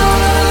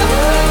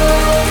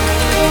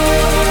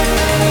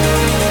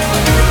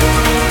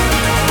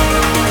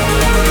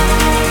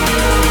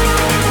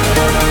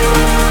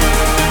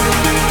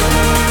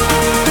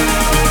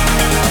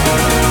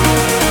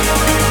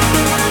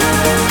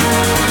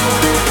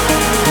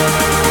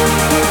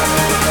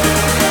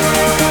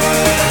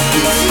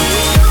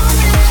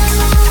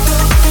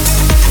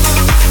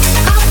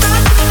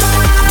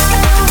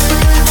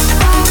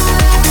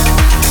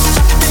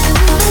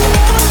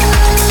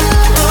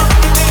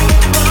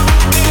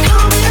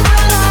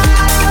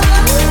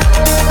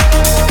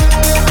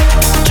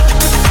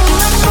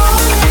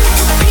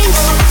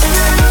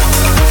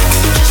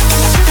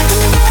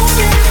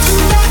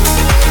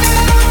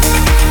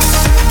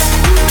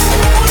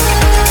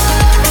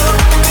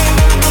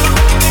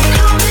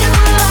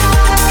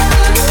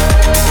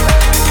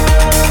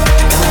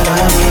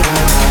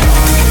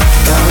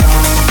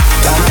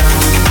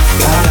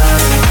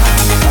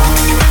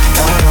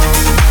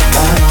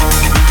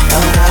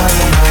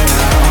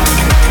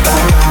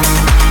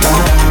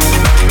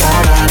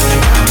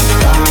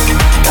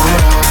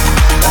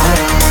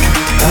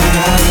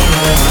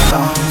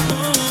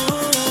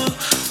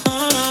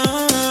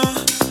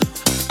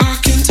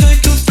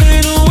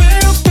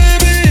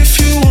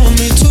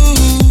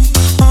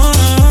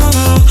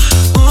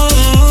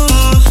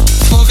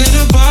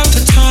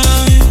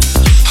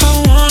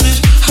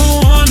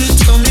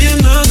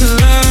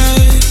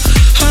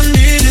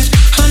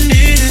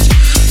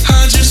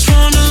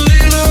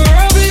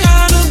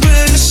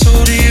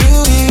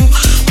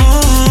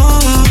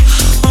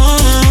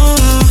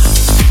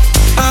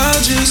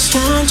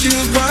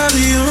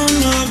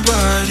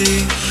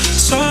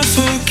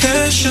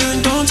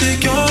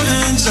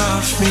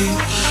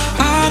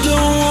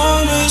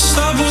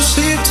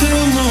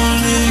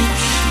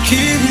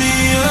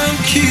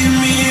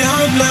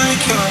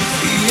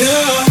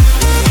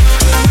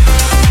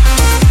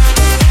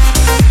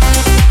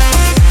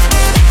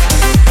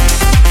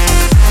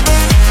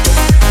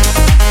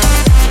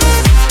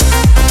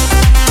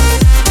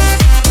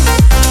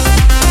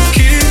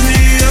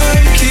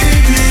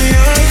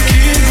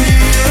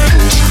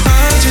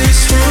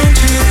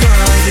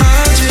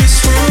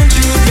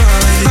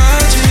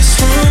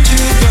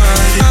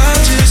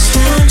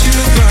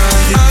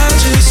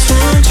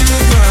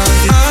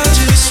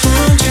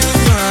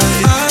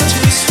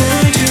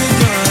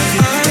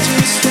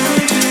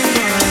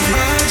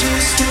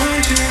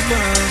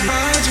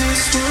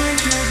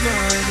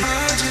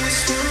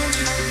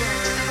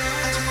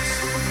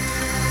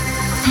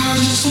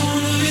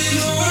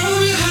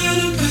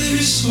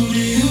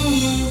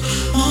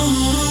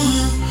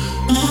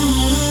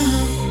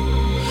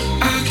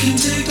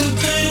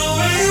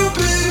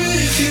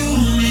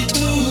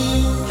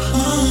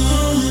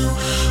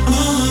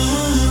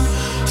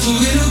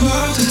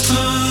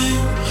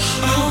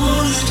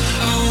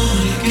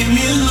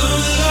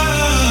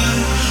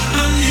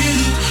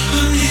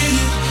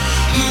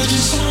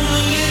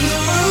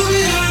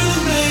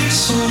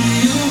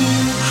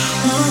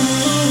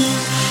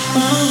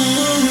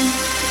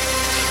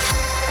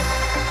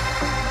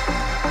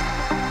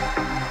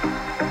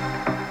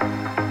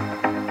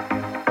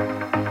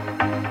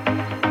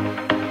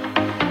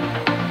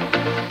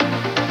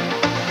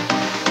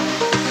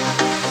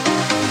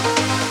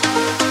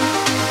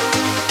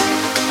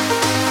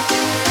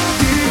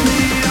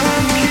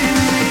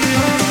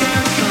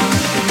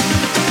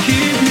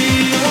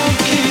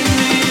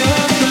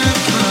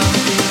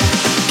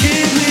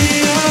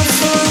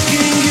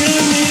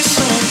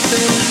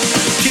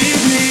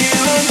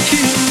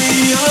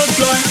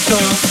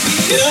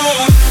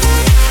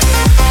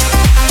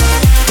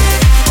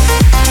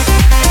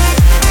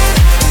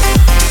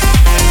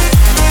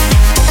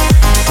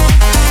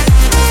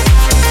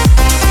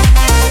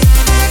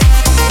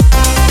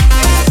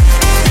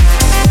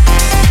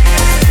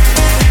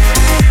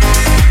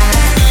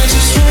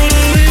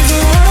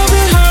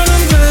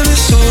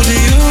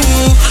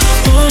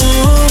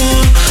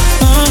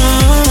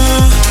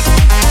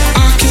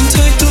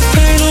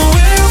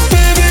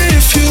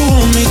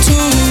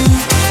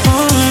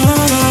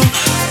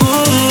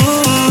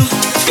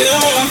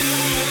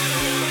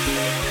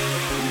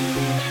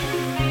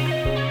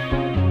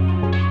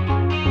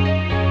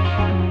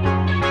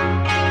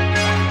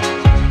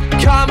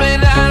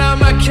Coming out of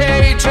my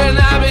cage and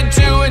I've been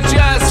doing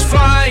just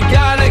fine.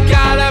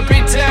 Gotta be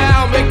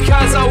down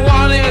because I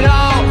want it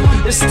all.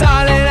 It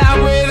started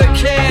out with a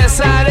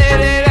kiss, I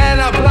didn't end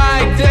up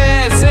like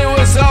this. It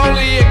was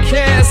only a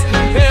kiss,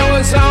 it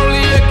was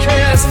only a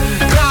kiss.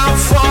 Now I'm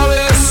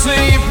falling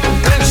asleep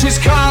and she's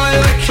calling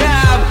a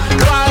cab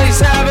while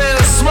he's having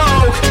a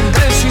smoke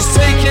and she's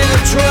taking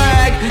a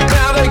drag.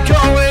 Now they're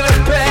going to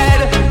bed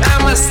and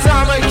my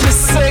stomach is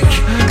sick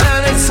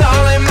and it's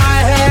all in my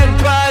head,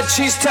 but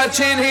she's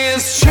touching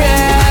his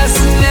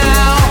chest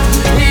now.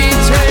 He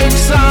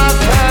takes off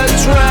her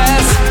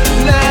dress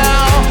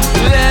now.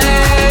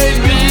 Let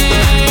me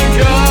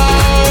go.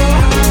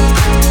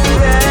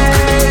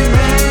 Let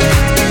me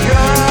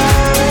go.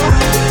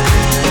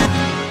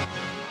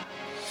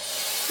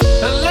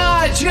 And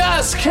I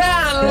just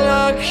can't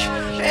look.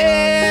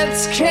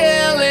 It's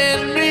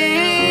killing me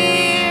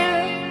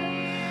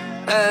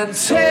and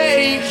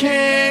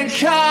taking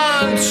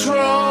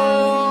control.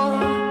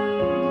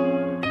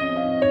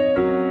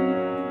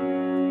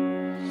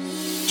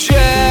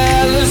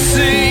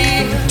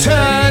 Jealousy,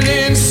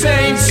 turning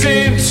saints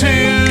into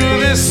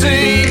the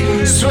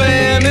sea,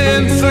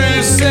 swimming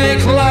through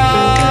sick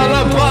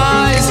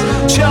lullabies,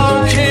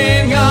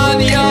 choking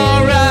on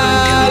your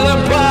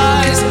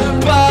alibis,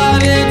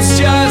 but it's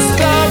just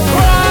the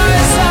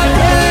price I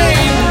pay.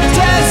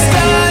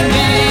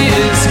 Destiny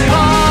is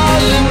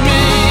calling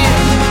me,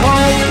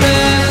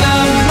 open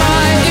up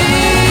my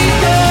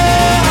eagle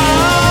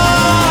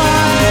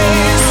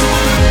eyes,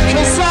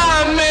 'cause I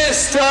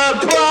missed a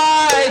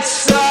bright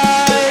side.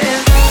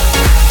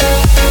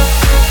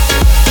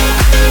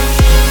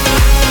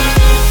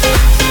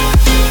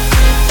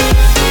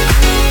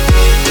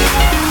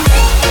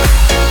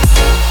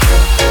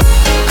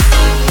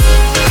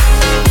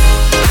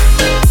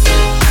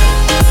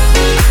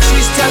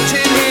 She's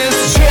touching his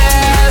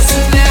chest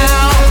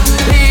now.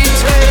 He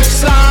takes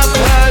off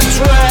her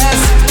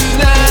dress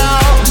now.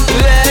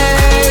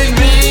 Let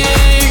me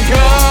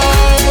go.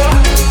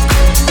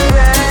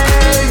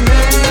 Let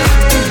me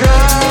go.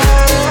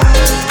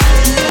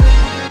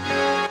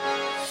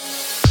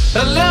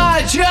 And I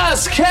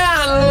just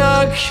can't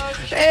look.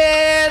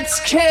 It's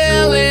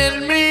killing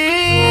me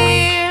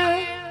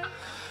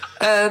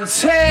and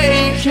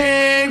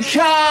taking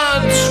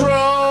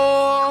control.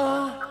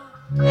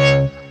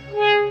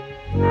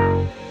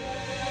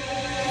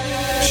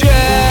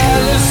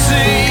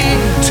 Jealousy,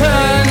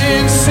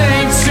 turning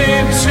saints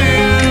into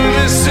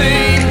the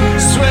sea,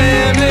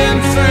 swimming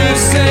through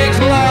sick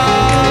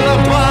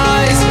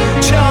lullabies,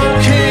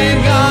 choking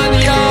on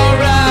your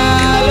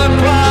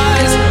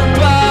alibis,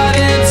 but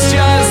it's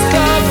just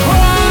the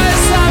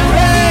price I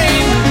pay.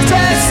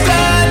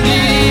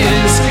 Destiny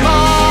is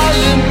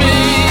calling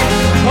me,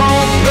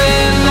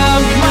 open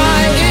up my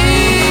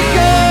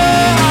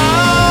eagle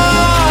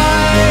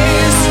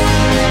eyes,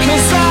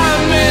 'cause I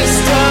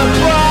missed a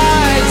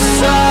bright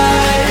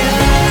side.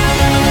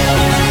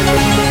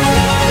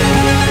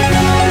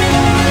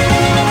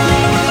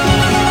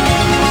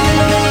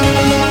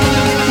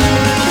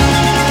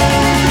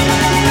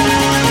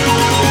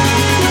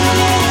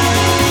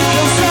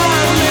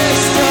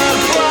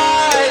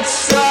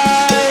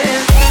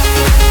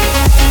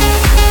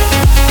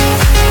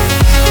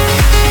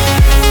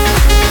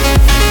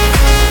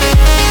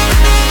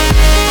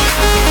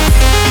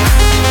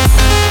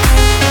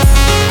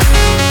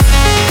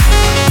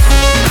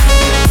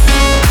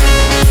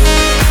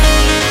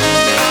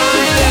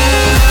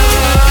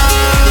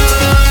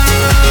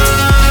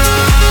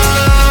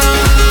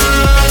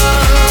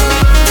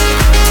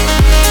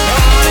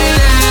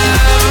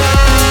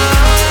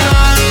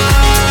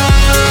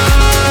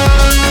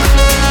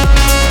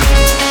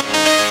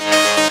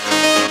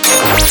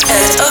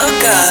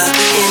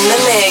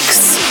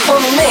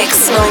 Mix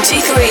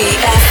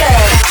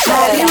 93FM.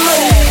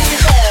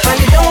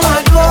 Mali don't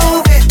want to go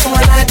get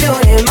when I do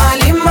it.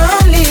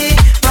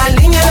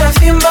 Mali nyana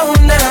fimba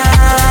una.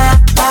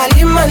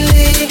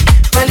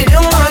 Mali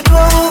don't want to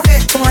go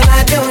get when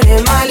I do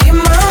it.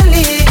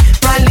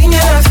 Mali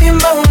nyana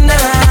fimba una.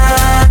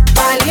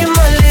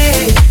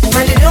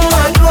 Mali don't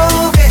want to go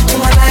get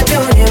when I do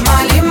it.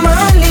 Mali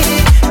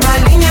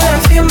nyana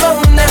fimba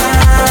una.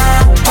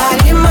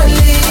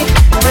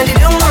 Mali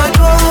don't want to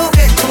go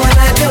get when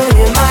I do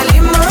it. Mali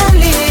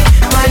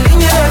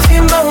nyana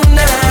fimba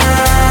una.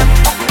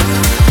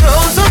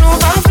 Rose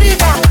of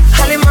Africa,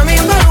 Halimami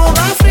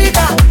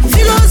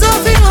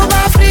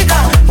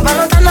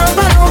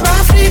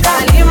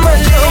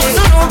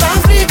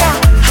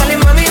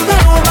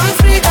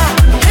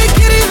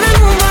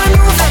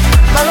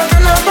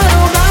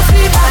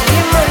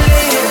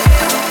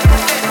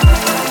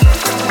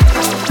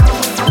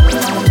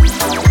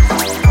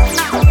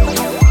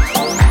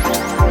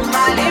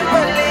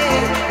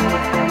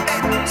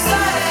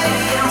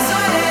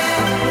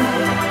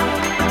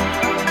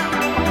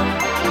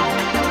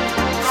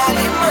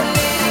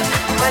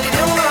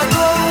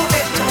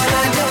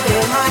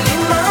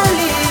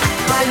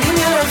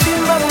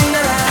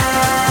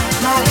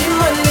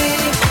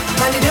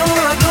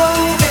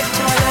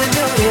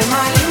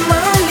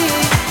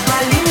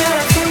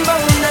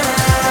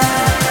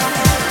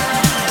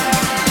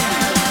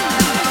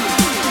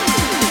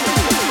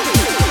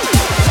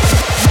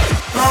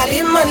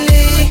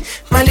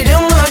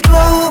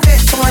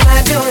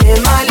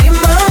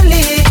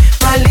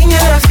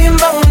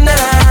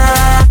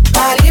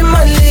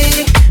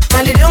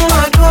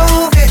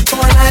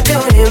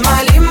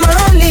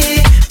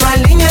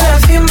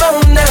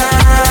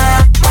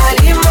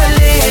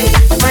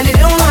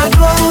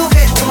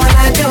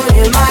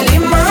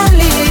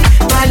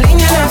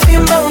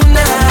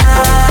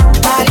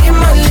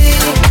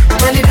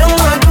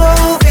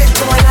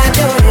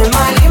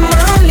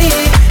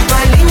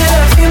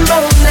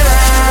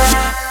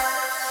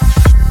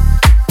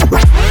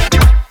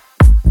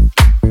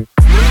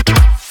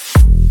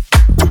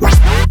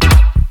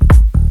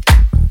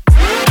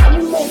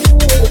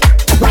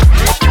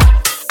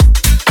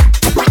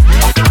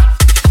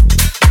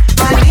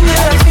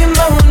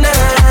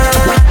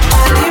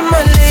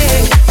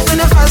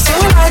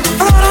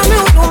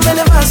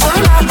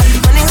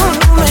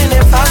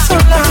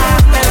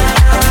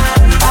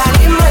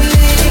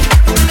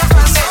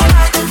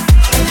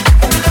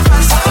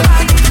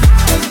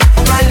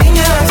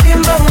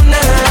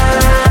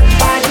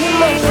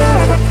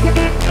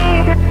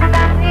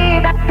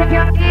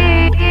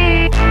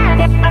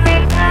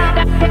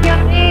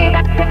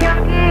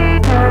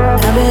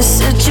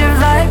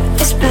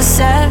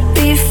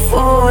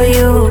for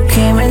you.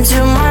 Came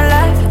into my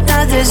life,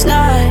 not this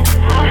night.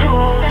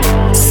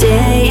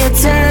 Seeing you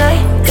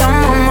tonight, got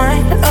my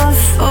mind off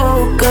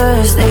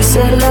focus. They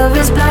say love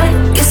is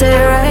blind, guess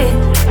they're right.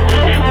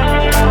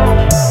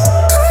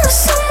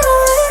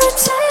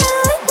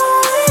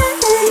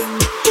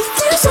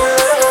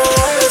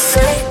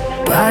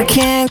 I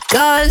can't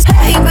cause,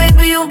 hey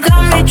baby, you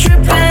got me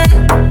tripping.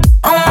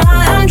 Oh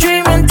my, I'm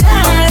dreaming,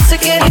 damn, it's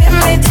like it hit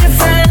me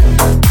different.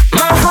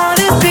 My heart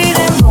is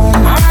beating, boom,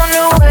 I'm on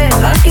the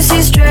wave, I can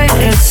see straight,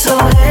 it's so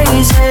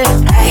hazy.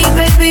 Hey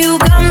baby, you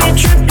got me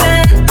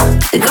tripping,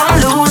 think I'm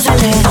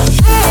losing it.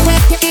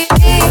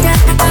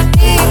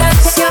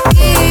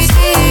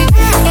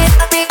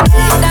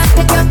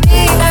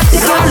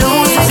 Think I'm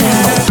losing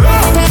it.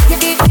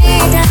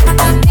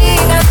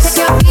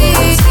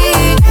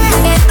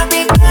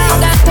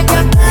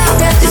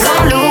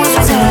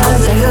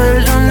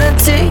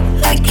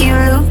 Like you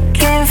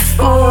looking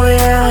for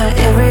ya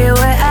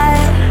everywhere I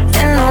am,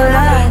 and no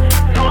lie.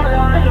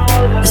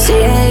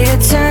 Seeing you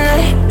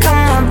tonight, got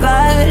my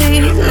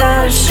body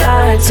love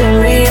shot. Turn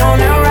me on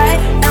the right,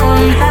 now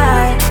I'm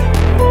high.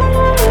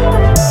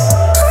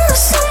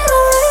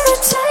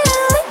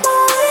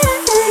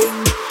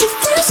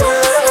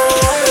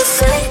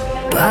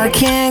 But I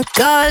can't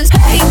cause,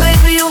 hey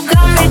baby, you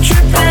got me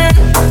tripping.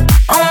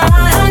 Oh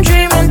my, I'm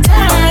dreaming,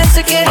 damn, it's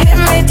like it hit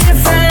me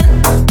different.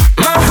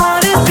 My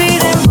heart is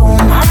beating, boom,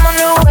 I'm on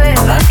the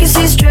wave, I can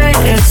see straight,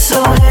 it's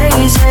so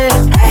hazy.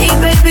 Hey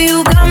baby,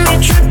 you got me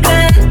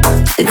tripping,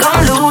 think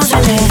I'm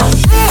losing it.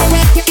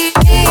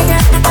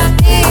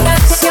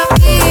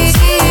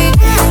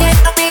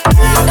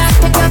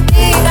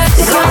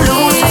 Think I'm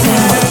losing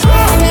it.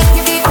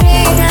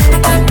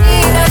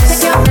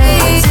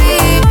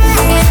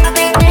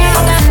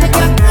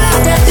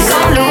 Think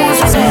I'm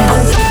losing it.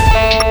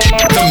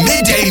 The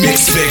Midday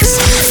Mix Fix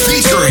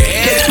featuring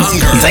Ed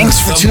Unger. Thanks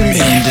for tuning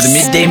in to the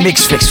Midday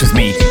Mix Fix with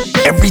me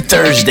every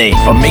Thursday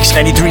on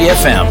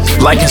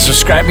Mix93FM. Like and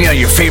subscribe me on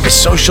your favorite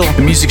social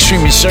and music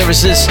streaming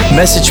services.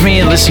 Message me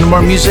and listen to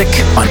more music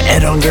on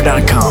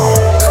edunger.com.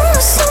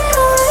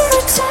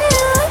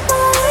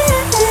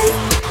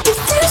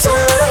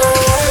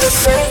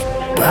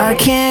 I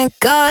can't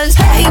cause,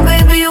 hey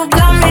baby, you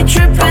got me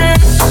tripping.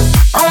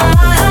 Oh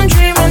my, I'm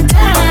dreaming,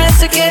 damn,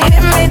 it's like it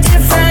hit me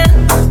different.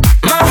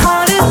 My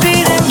heart is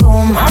beating,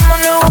 boom, I'm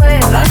on the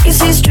wave, I can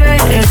see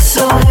straight, it's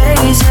so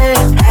hazy.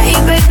 Hey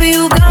baby,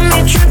 you got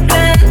me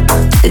tripping,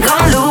 think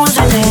I'm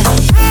losing it.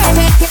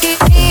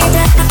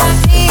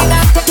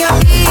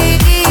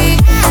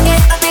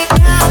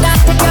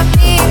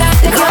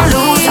 Think I'm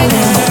losing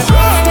it.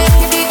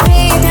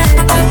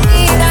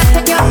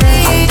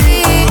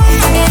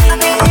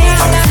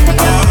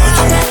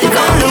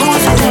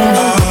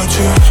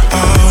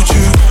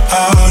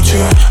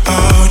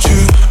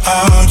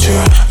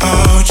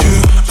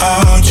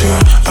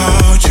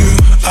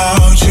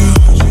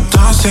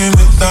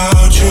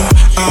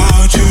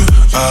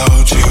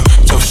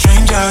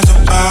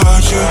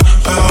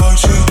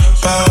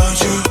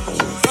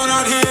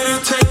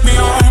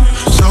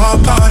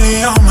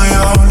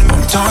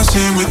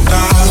 Dancing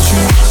without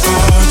you,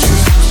 without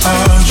you,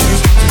 without you.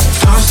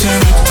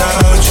 Dancing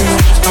without you,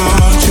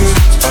 without you,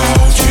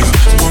 without you.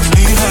 Won't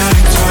leave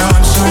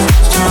anytime soon,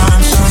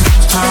 time soon,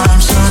 time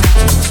soon.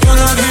 You're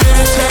not here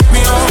to take me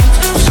home,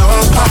 so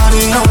I'll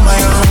party on my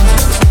own.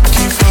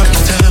 Keep up the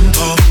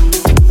tempo.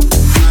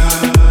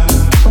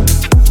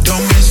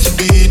 Don't miss the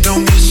beat,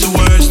 don't miss the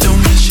words,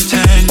 don't miss your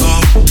tango.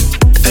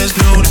 There's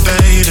no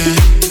debating.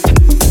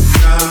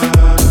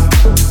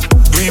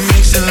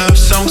 Remixing love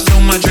songs till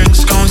my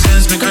drinks gone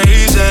sends me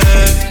crazy.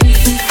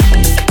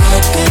 I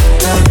get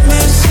that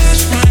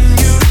message when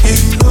you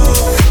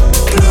ignore.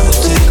 Blue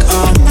tick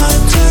on my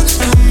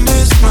text and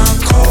miss my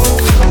call.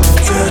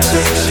 You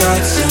take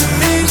shots at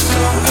me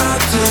so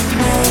I take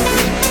more.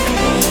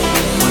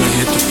 When I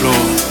hit the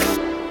floor,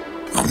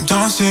 I'm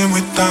dancing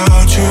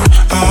without you,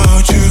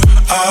 out you,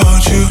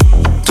 out you.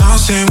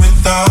 Dancing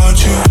without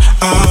you,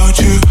 out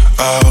you,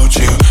 out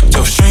you.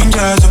 Tell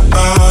strangers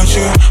about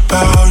you,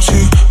 about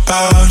you,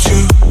 about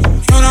you.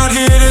 You're not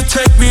here to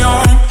take me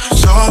home,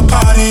 so I'll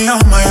party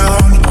on my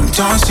own. I'm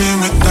dancing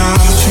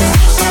without you,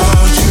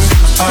 out you,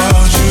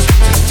 out you.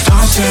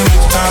 Dancing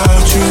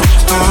without you,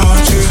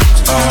 out you,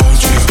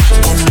 out you.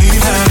 Won't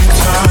leave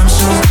anytime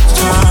soon,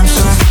 time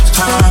soon,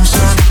 time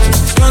soon.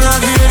 You're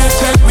not here to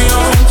take me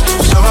home,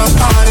 so I'll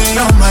party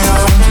on my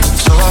own,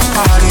 so I'll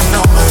party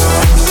on my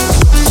own.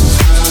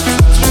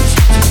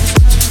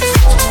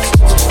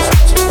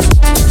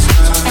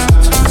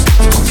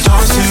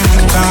 Dancing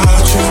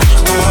without you,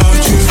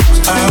 out you,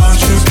 out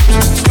you.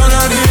 You're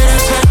not here to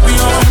take me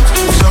home,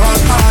 so I'll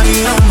party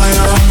on my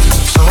own,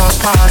 so I'll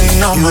party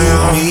on my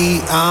own.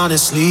 Me,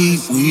 honestly,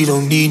 we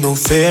don't need no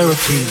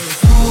therapy.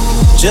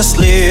 Just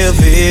live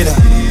it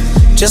up,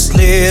 just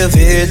live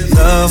it.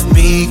 Love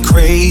me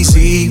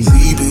crazy,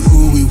 we be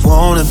who we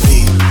wanna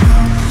be.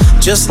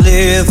 Just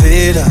live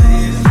it up,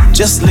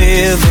 just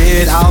live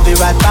it. I'll be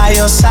right by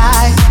your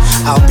side,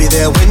 I'll be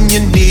there when you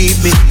need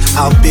me.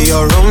 I'll be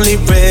your only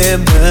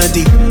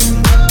remedy.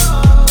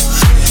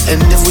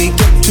 And if we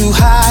get too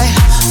high,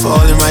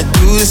 falling right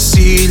through the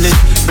ceiling,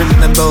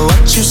 remember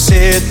what you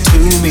said to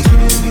me.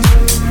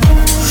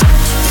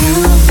 You,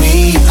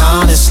 me,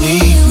 honestly,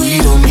 we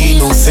don't need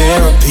no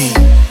therapy.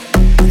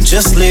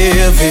 Just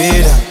live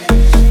it up,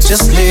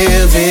 just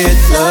live it.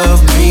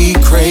 Love me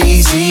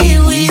crazy,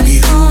 we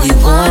be who we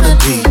wanna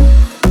be.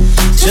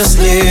 Just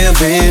live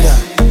it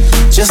up,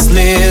 just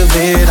live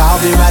it.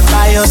 I'll be right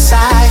by your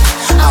side,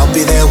 I'll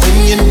be there when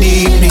you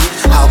need me.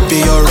 I'll be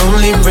your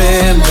only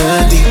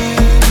remedy.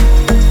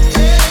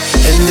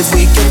 And if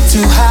we get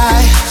too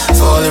high,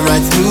 falling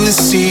right through the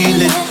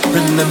ceiling,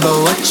 remember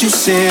what you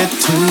said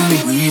to me.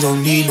 We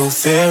don't need no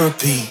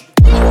therapy.